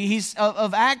story,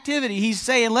 of activity. He's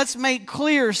saying, let's make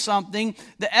clear something.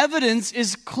 The evidence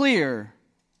is clear.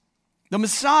 The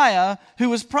Messiah who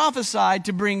was prophesied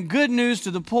to bring good news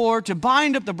to the poor, to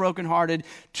bind up the brokenhearted,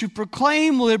 to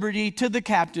proclaim liberty to the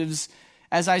captives,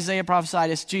 as Isaiah prophesied,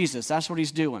 it's Jesus. That's what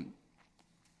he's doing.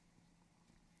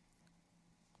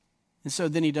 And so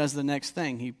then he does the next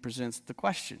thing. He presents the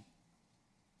question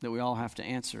that we all have to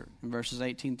answer in verses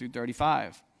 18 through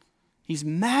 35. He's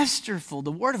masterful.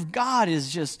 The Word of God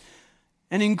is just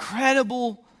an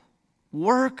incredible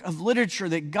work of literature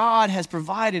that God has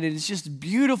provided. And it's just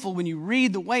beautiful when you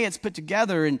read the way it's put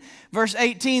together. In verse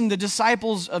 18, the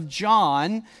disciples of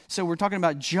John. So we're talking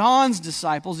about John's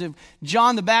disciples. If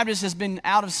John the Baptist has been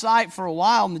out of sight for a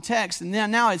while in the text, and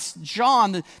then now it's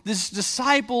John, this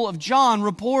disciple of John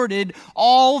reported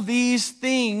all these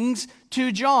things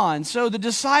to John. So the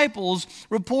disciples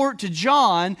report to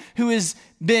John, who has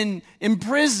been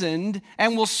imprisoned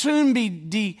and will soon be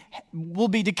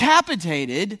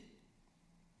decapitated,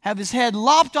 have his head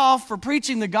lopped off for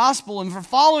preaching the gospel and for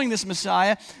following this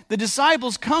Messiah. The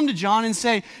disciples come to John and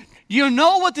say, you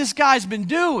know what this guy's been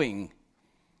doing?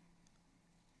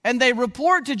 And they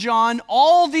report to John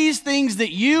all these things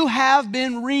that you have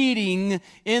been reading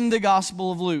in the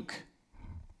Gospel of Luke.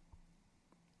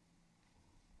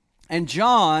 And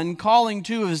John, calling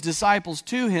two of his disciples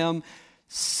to him,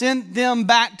 sent them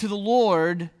back to the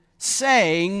Lord,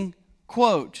 saying,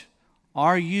 quote,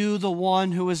 "Are you the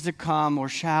one who is to come, or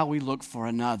shall we look for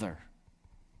another?"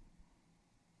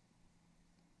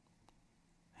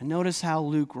 And notice how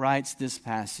Luke writes this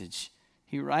passage.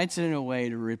 He writes it in a way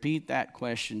to repeat that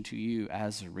question to you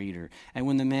as a reader. And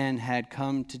when the men had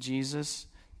come to Jesus,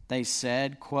 they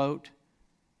said, quote,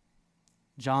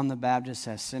 "John the Baptist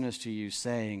has sent us to you,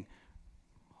 saying,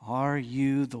 'Are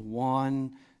you the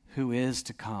one who is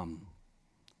to come,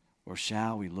 or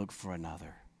shall we look for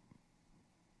another?'"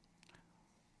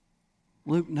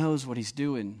 Luke knows what he's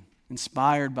doing,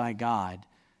 inspired by God.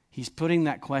 He's putting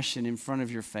that question in front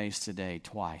of your face today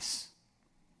twice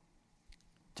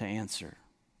to answer.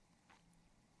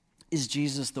 Is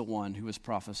Jesus the one who was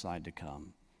prophesied to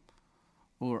come,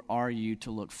 or are you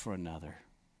to look for another?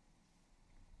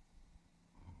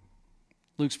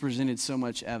 Luke's presented so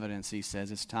much evidence, he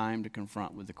says, it's time to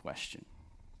confront with the question.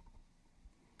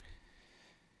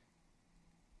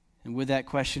 And with that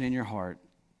question in your heart,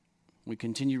 we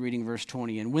continue reading verse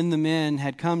 20. And when the men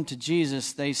had come to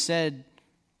Jesus, they said,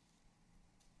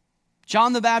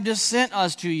 "John the Baptist sent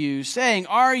us to you, saying,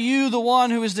 'Are you the one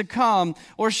who is to come,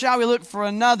 or shall we look for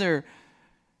another?'"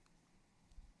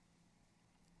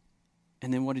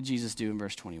 And then what did Jesus do in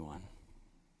verse 21?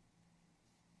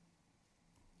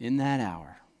 In that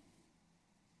hour,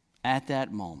 at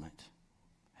that moment,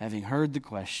 having heard the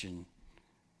question,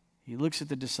 he looks at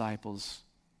the disciples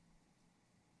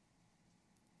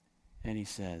and he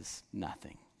says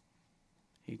nothing.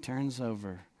 He turns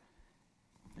over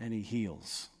and he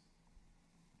heals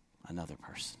another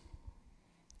person.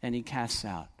 And he casts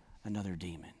out another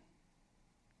demon.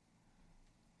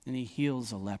 And he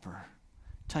heals a leper,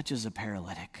 touches a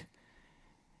paralytic.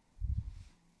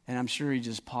 And I'm sure he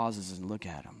just pauses and looks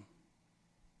at them.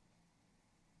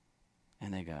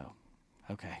 And they go,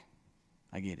 okay,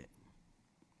 I get it.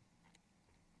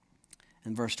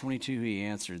 In verse 22, he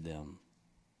answered them,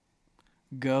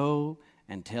 go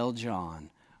and tell John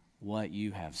what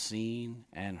you have seen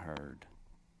and heard.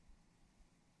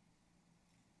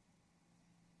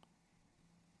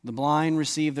 The blind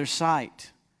receive their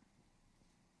sight.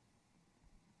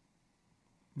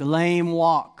 The lame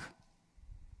walk.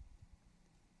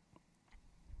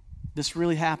 This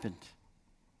really happened.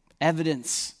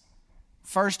 Evidence.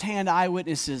 First-hand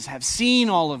eyewitnesses have seen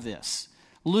all of this.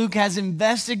 Luke has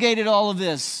investigated all of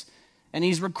this, and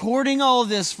he's recording all of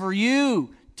this for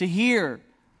you to hear.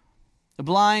 The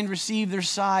blind receive their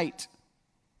sight.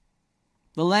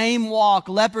 The lame walk,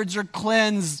 lepers are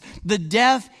cleansed, the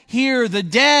deaf hear, the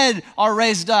dead are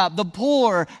raised up, the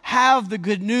poor have the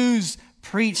good news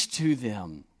preached to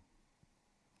them.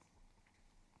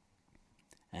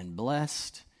 And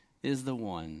blessed is the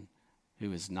one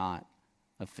who is not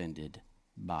offended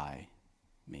by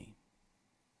me.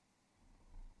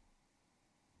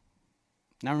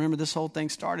 Now remember, this whole thing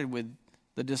started with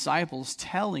the disciples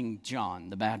telling John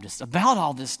the Baptist about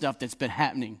all this stuff that's been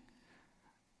happening.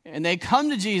 And they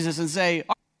come to Jesus and say,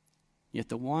 yet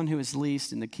the one who is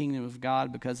least in the kingdom of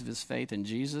God because of his faith in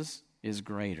Jesus is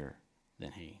greater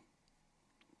than he.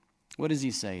 What does he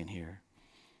say in here?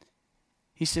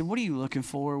 He said, what are you looking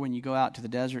for when you go out to the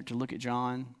desert to look at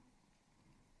John?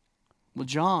 Well,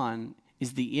 John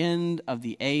is the end of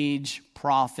the age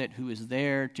prophet who is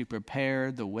there to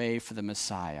prepare the way for the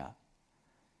Messiah.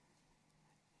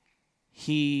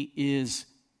 He is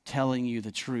telling you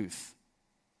the truth.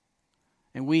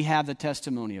 And we have the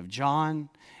testimony of John,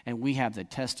 and we have the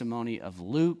testimony of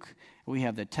Luke, we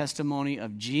have the testimony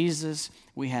of Jesus,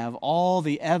 we have all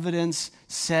the evidence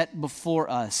set before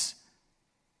us.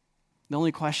 The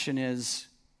only question is,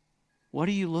 what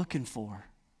are you looking for?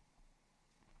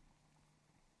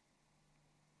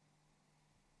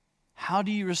 How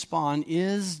do you respond?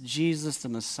 Is Jesus the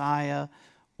Messiah,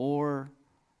 or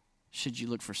should you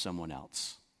look for someone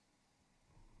else?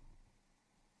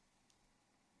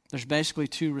 There's basically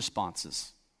two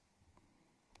responses.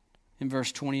 In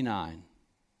verse 29,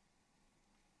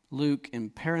 Luke, in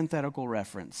parenthetical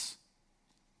reference,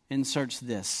 inserts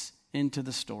this into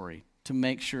the story to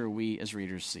make sure we as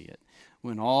readers see it.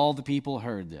 When all the people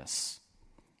heard this,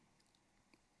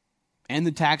 and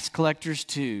the tax collectors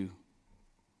too,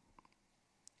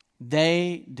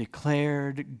 they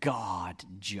declared God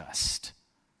just,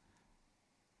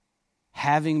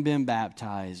 having been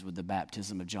baptized with the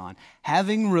baptism of John.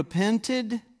 Having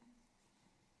repented,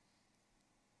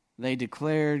 they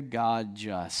declared God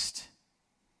just.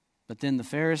 But then the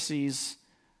Pharisees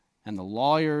and the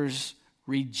lawyers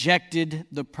rejected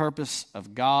the purpose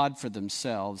of God for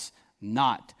themselves,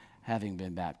 not having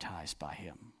been baptized by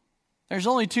him. There's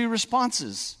only two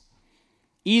responses.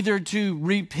 Either to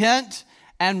repent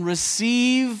and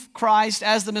receive Christ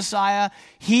as the Messiah,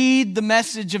 heed the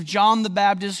message of John the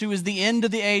Baptist, who is the end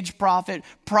of the age prophet,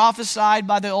 prophesied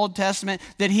by the Old Testament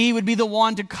that he would be the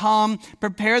one to come,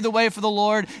 prepare the way for the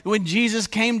Lord. When Jesus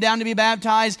came down to be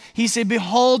baptized, he said,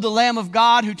 behold the Lamb of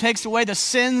God who takes away the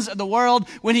sins of the world.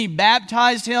 When he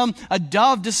baptized him, a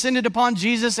dove descended upon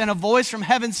Jesus, and a voice from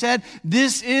heaven said,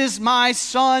 this is my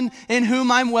Son in whom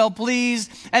I'm well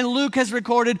pleased. And Luke has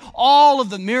recorded all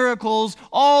of the miracles,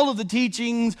 all of the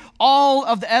teachings, all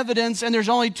of the evidence, and there's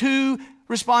only two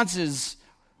responses.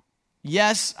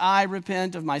 Yes, I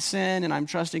repent of my sin and I'm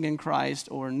trusting in Christ,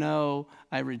 or no,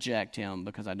 I reject him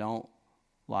because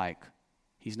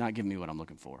he's not giving me what I'm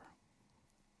looking for.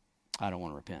 I don't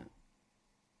want to repent.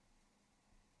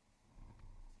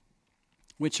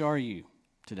 Which are you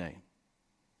today?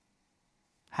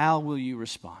 How will you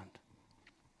respond?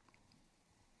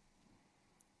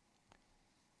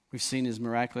 We've seen his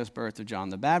miraculous birth of John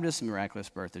the Baptist, the miraculous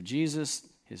birth of Jesus,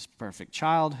 his perfect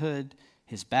childhood,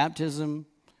 his baptism.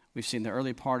 We've seen the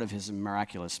early part of his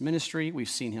miraculous ministry. We've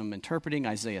seen him interpreting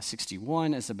Isaiah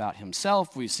 61 as about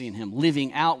himself. We've seen him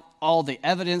living out all the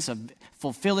evidence of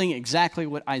fulfilling exactly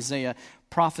what Isaiah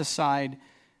prophesied.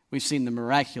 We've seen the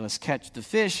miraculous catch the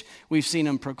fish. We've seen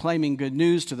him proclaiming good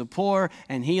news to the poor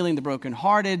and healing the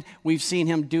brokenhearted. We've seen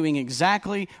him doing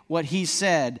exactly what he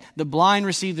said. The blind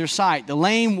receive their sight. The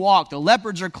lame walk. The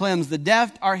leopards are cleansed. The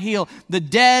deaf are healed. The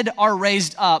dead are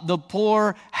raised up. The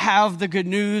poor have the good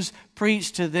news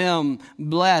preached to them.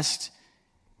 Blessed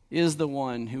is the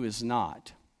one who is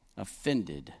not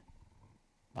offended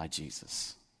by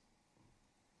Jesus.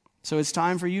 So it's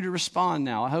time for you to respond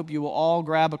now. I hope you will all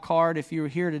grab a card. If you're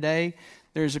here today,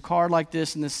 there's a card like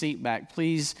this in the seat back.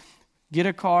 Please get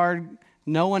a card.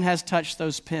 No one has touched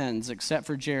those pens except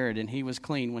for Jared, and he was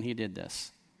clean when he did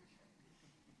this.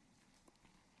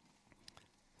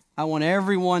 I want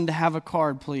everyone to have a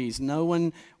card, please. No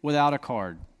one without a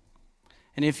card.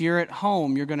 And if you're at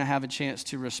home, you're going to have a chance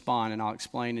to respond, and I'll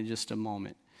explain in just a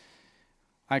moment.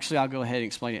 Actually, I'll go ahead and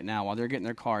explain it now while they're getting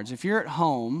their cards. If you're at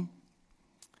home,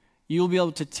 you'll be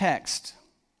able to text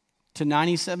to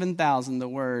 97,000 the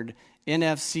word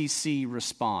NFCC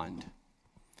respond.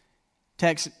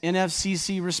 Text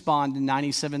NFCC respond to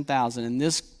 97,000, and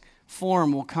this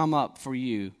form will come up for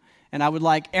you. And I would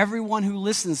like everyone who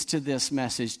listens to this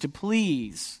message to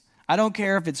please, I don't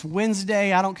care if it's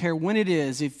Wednesday, I don't care when it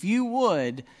is, if you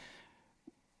would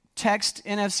text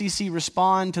NFCC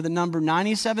respond to the number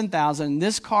 97,000.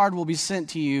 This card will be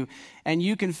sent to you, and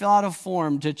you can fill out a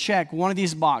form to check one of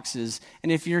these boxes.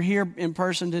 And if you're here in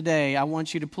person today, I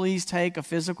want you to please take a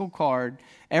physical card.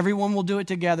 Everyone will do it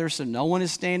together so no one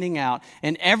is standing out,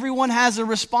 and everyone has a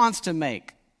response to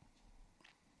make.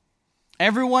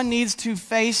 Everyone needs to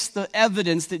face the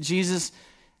evidence that Jesus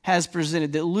has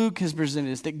presented, that Luke has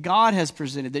presented us, that God has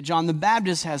presented, that John the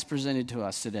Baptist has presented to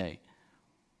us today.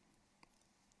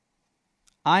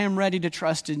 I am ready to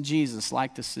trust in Jesus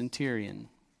like the centurion.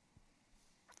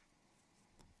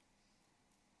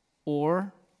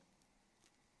 Or,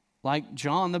 like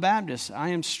John the Baptist, I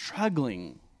am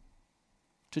struggling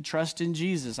to trust in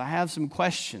Jesus. I have some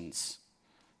questions.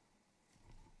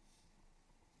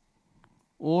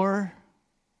 Or,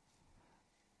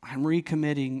 I'm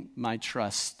recommitting my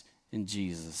trust in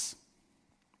Jesus.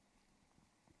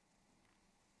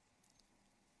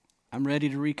 I'm ready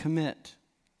to recommit.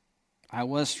 I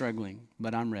was struggling,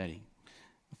 but I'm ready.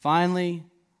 Finally,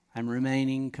 I'm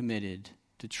remaining committed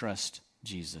to trust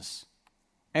Jesus.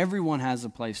 Everyone has a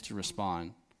place to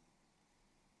respond.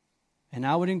 And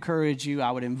I would encourage you,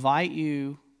 I would invite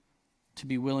you to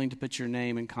be willing to put your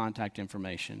name and contact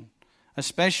information,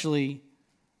 especially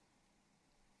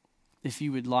if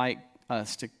you would like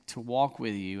us to walk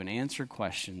with you and answer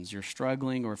questions. You're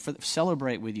struggling, or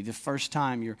celebrate with you the first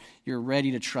time you're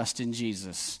ready to trust in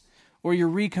Jesus. Or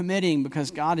you're recommitting because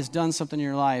God has done something in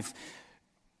your life.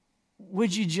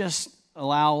 Would you just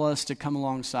allow us to come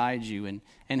alongside you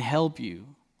and help you?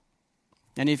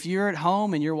 And if you're at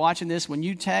home and you're watching this, when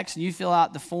you text and you fill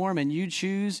out the form and you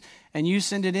choose and you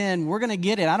send it in, we're going to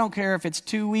get it. I don't care if it's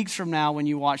 2 weeks from now when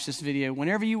you watch this video.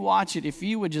 Whenever you watch it, if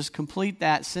you would just complete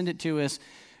that, send it to us,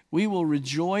 we will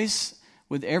rejoice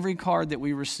with every card that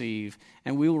we receive,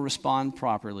 and we will respond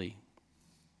properly.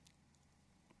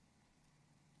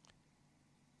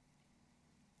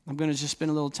 I'm going to just spend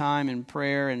a little time in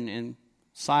prayer and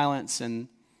silence. And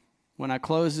when I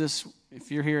close this,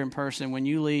 if you're here in person, when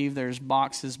you leave, there's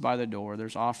boxes by the door.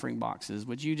 There's offering boxes.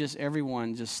 Would you just,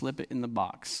 everyone, just slip it in the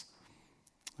box?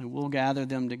 And we'll gather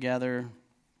them together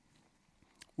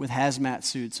with hazmat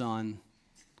suits on.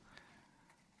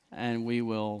 And we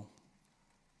will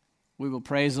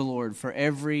praise the Lord for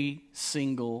every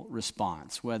single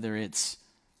response, whether it's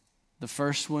the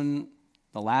first one,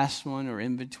 the last one, or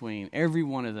in between. Every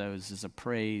one of those is a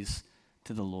praise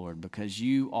to the Lord because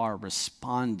you are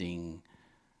responding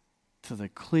to the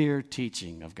clear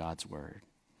teaching of God's word.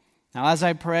 Now, as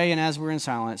I pray and as we're in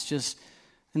silence, just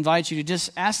invite you to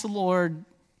just ask the Lord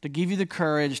to give you the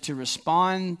courage to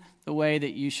respond the way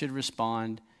that you should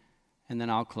respond, and then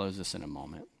I'll close this in a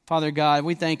moment. Father God,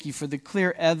 we thank you for the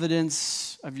clear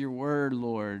evidence of your word,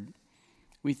 Lord.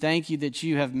 We thank you that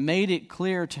you have made it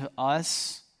clear to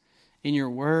us in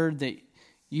your word that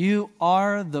you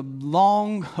are the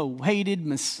long-awaited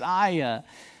Messiah,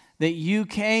 that you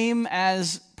came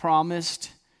as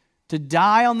promised to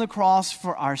die on the cross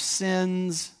for our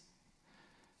sins,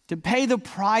 to pay the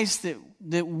price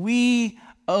that we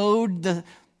owed,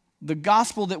 the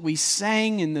gospel that we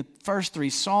sang in the first 3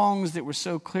 songs that were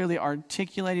so clearly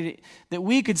articulated, that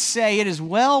we could say, it is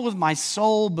well with my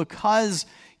soul because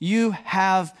you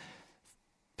have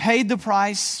paid the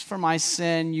price for my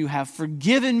sin. You have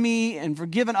forgiven me and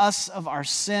forgiven us of our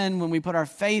sin when we put our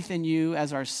faith in you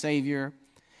as our Savior.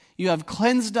 You have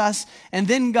cleansed us. And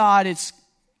then, God, it's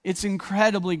It's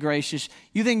incredibly gracious.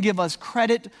 You then give us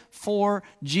credit for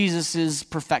Jesus'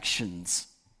 perfections,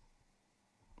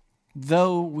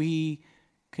 though we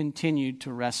continue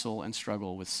to wrestle and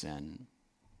struggle with sin.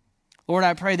 Lord,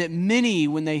 I pray that many,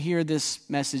 when they hear this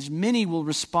message, many will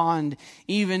respond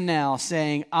even now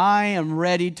saying, I am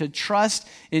ready to trust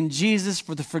in Jesus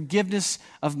for the forgiveness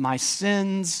of my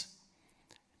sins,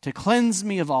 to cleanse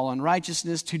me of all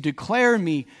unrighteousness, to declare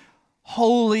me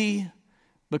holy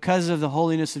because of the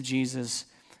holiness of Jesus,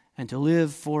 and to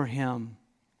live for Him.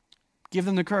 Give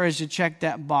them the courage to check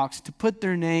that box, to put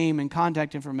their name and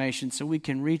contact information so we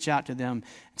can reach out to them,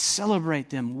 celebrate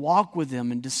them, walk with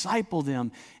them, and disciple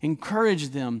them, encourage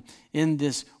them in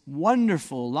this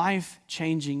wonderful,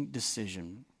 life-changing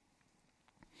decision.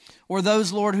 Or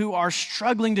those, Lord, who are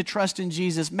struggling to trust in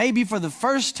Jesus, maybe for the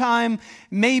first time,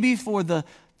 maybe for the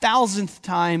 1,000th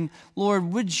time,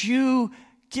 Lord, would you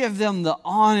give them the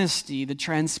honesty, the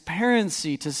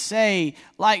transparency to say,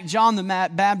 like John the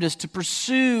Baptist, to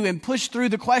pursue and push through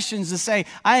the questions, to say,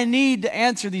 I need to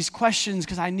answer these questions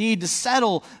because I need to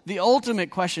settle the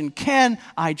ultimate question, can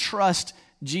I trust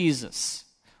Jesus?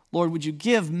 Lord, would you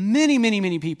give many, many,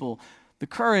 many people the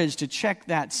courage to check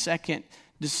that second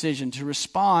decision, to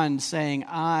respond saying,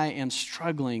 I am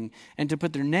struggling, and to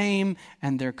put their name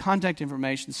and their contact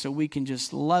information so we can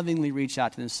just lovingly reach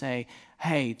out to them and say,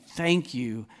 hey, thank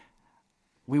you.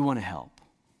 We want to help.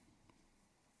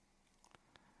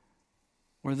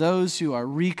 Or those who are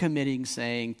recommitting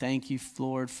saying, thank you,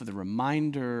 Lord, for the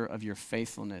reminder of your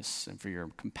faithfulness and for your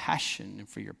compassion and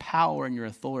for your power and your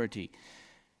authority.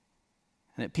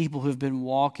 And that people who have been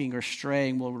walking or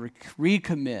straying will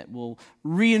recommit, will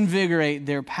reinvigorate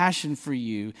their passion for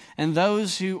you. And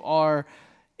those who are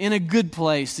in a good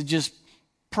place to just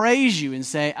praise you and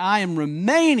say, I am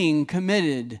remaining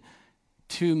committed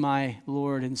to my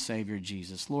Lord and Savior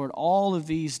Jesus. Lord, all of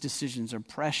these decisions are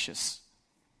precious.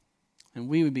 And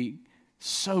we would be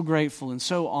so grateful and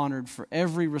so honored for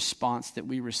every response that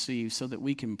we receive so that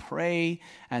we can pray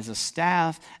as a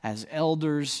staff, as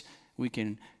elders. We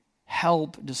can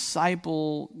help,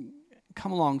 disciple,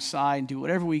 come alongside and do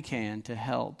whatever we can to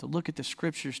help, to look at the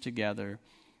Scriptures together,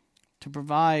 to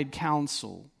provide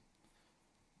counsel.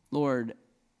 Lord,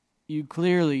 you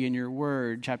clearly in your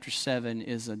word, chapter 7,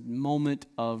 is a moment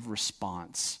of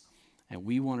response. And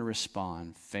we want to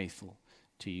respond faithful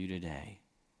to you today.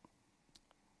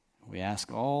 We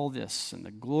ask all this in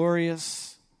the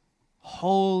glorious,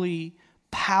 holy,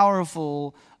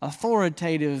 powerful,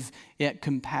 authoritative, yet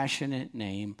compassionate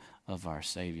name of our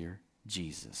Savior,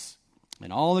 Jesus.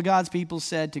 And all the God's people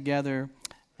said together,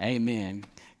 amen.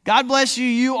 God bless you.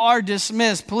 You are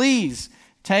dismissed. Please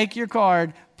take your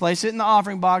card, place it in the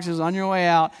offering boxes on your way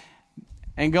out,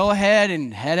 and go ahead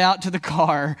and head out to the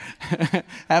car.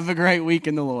 Have a great week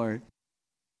in the Lord.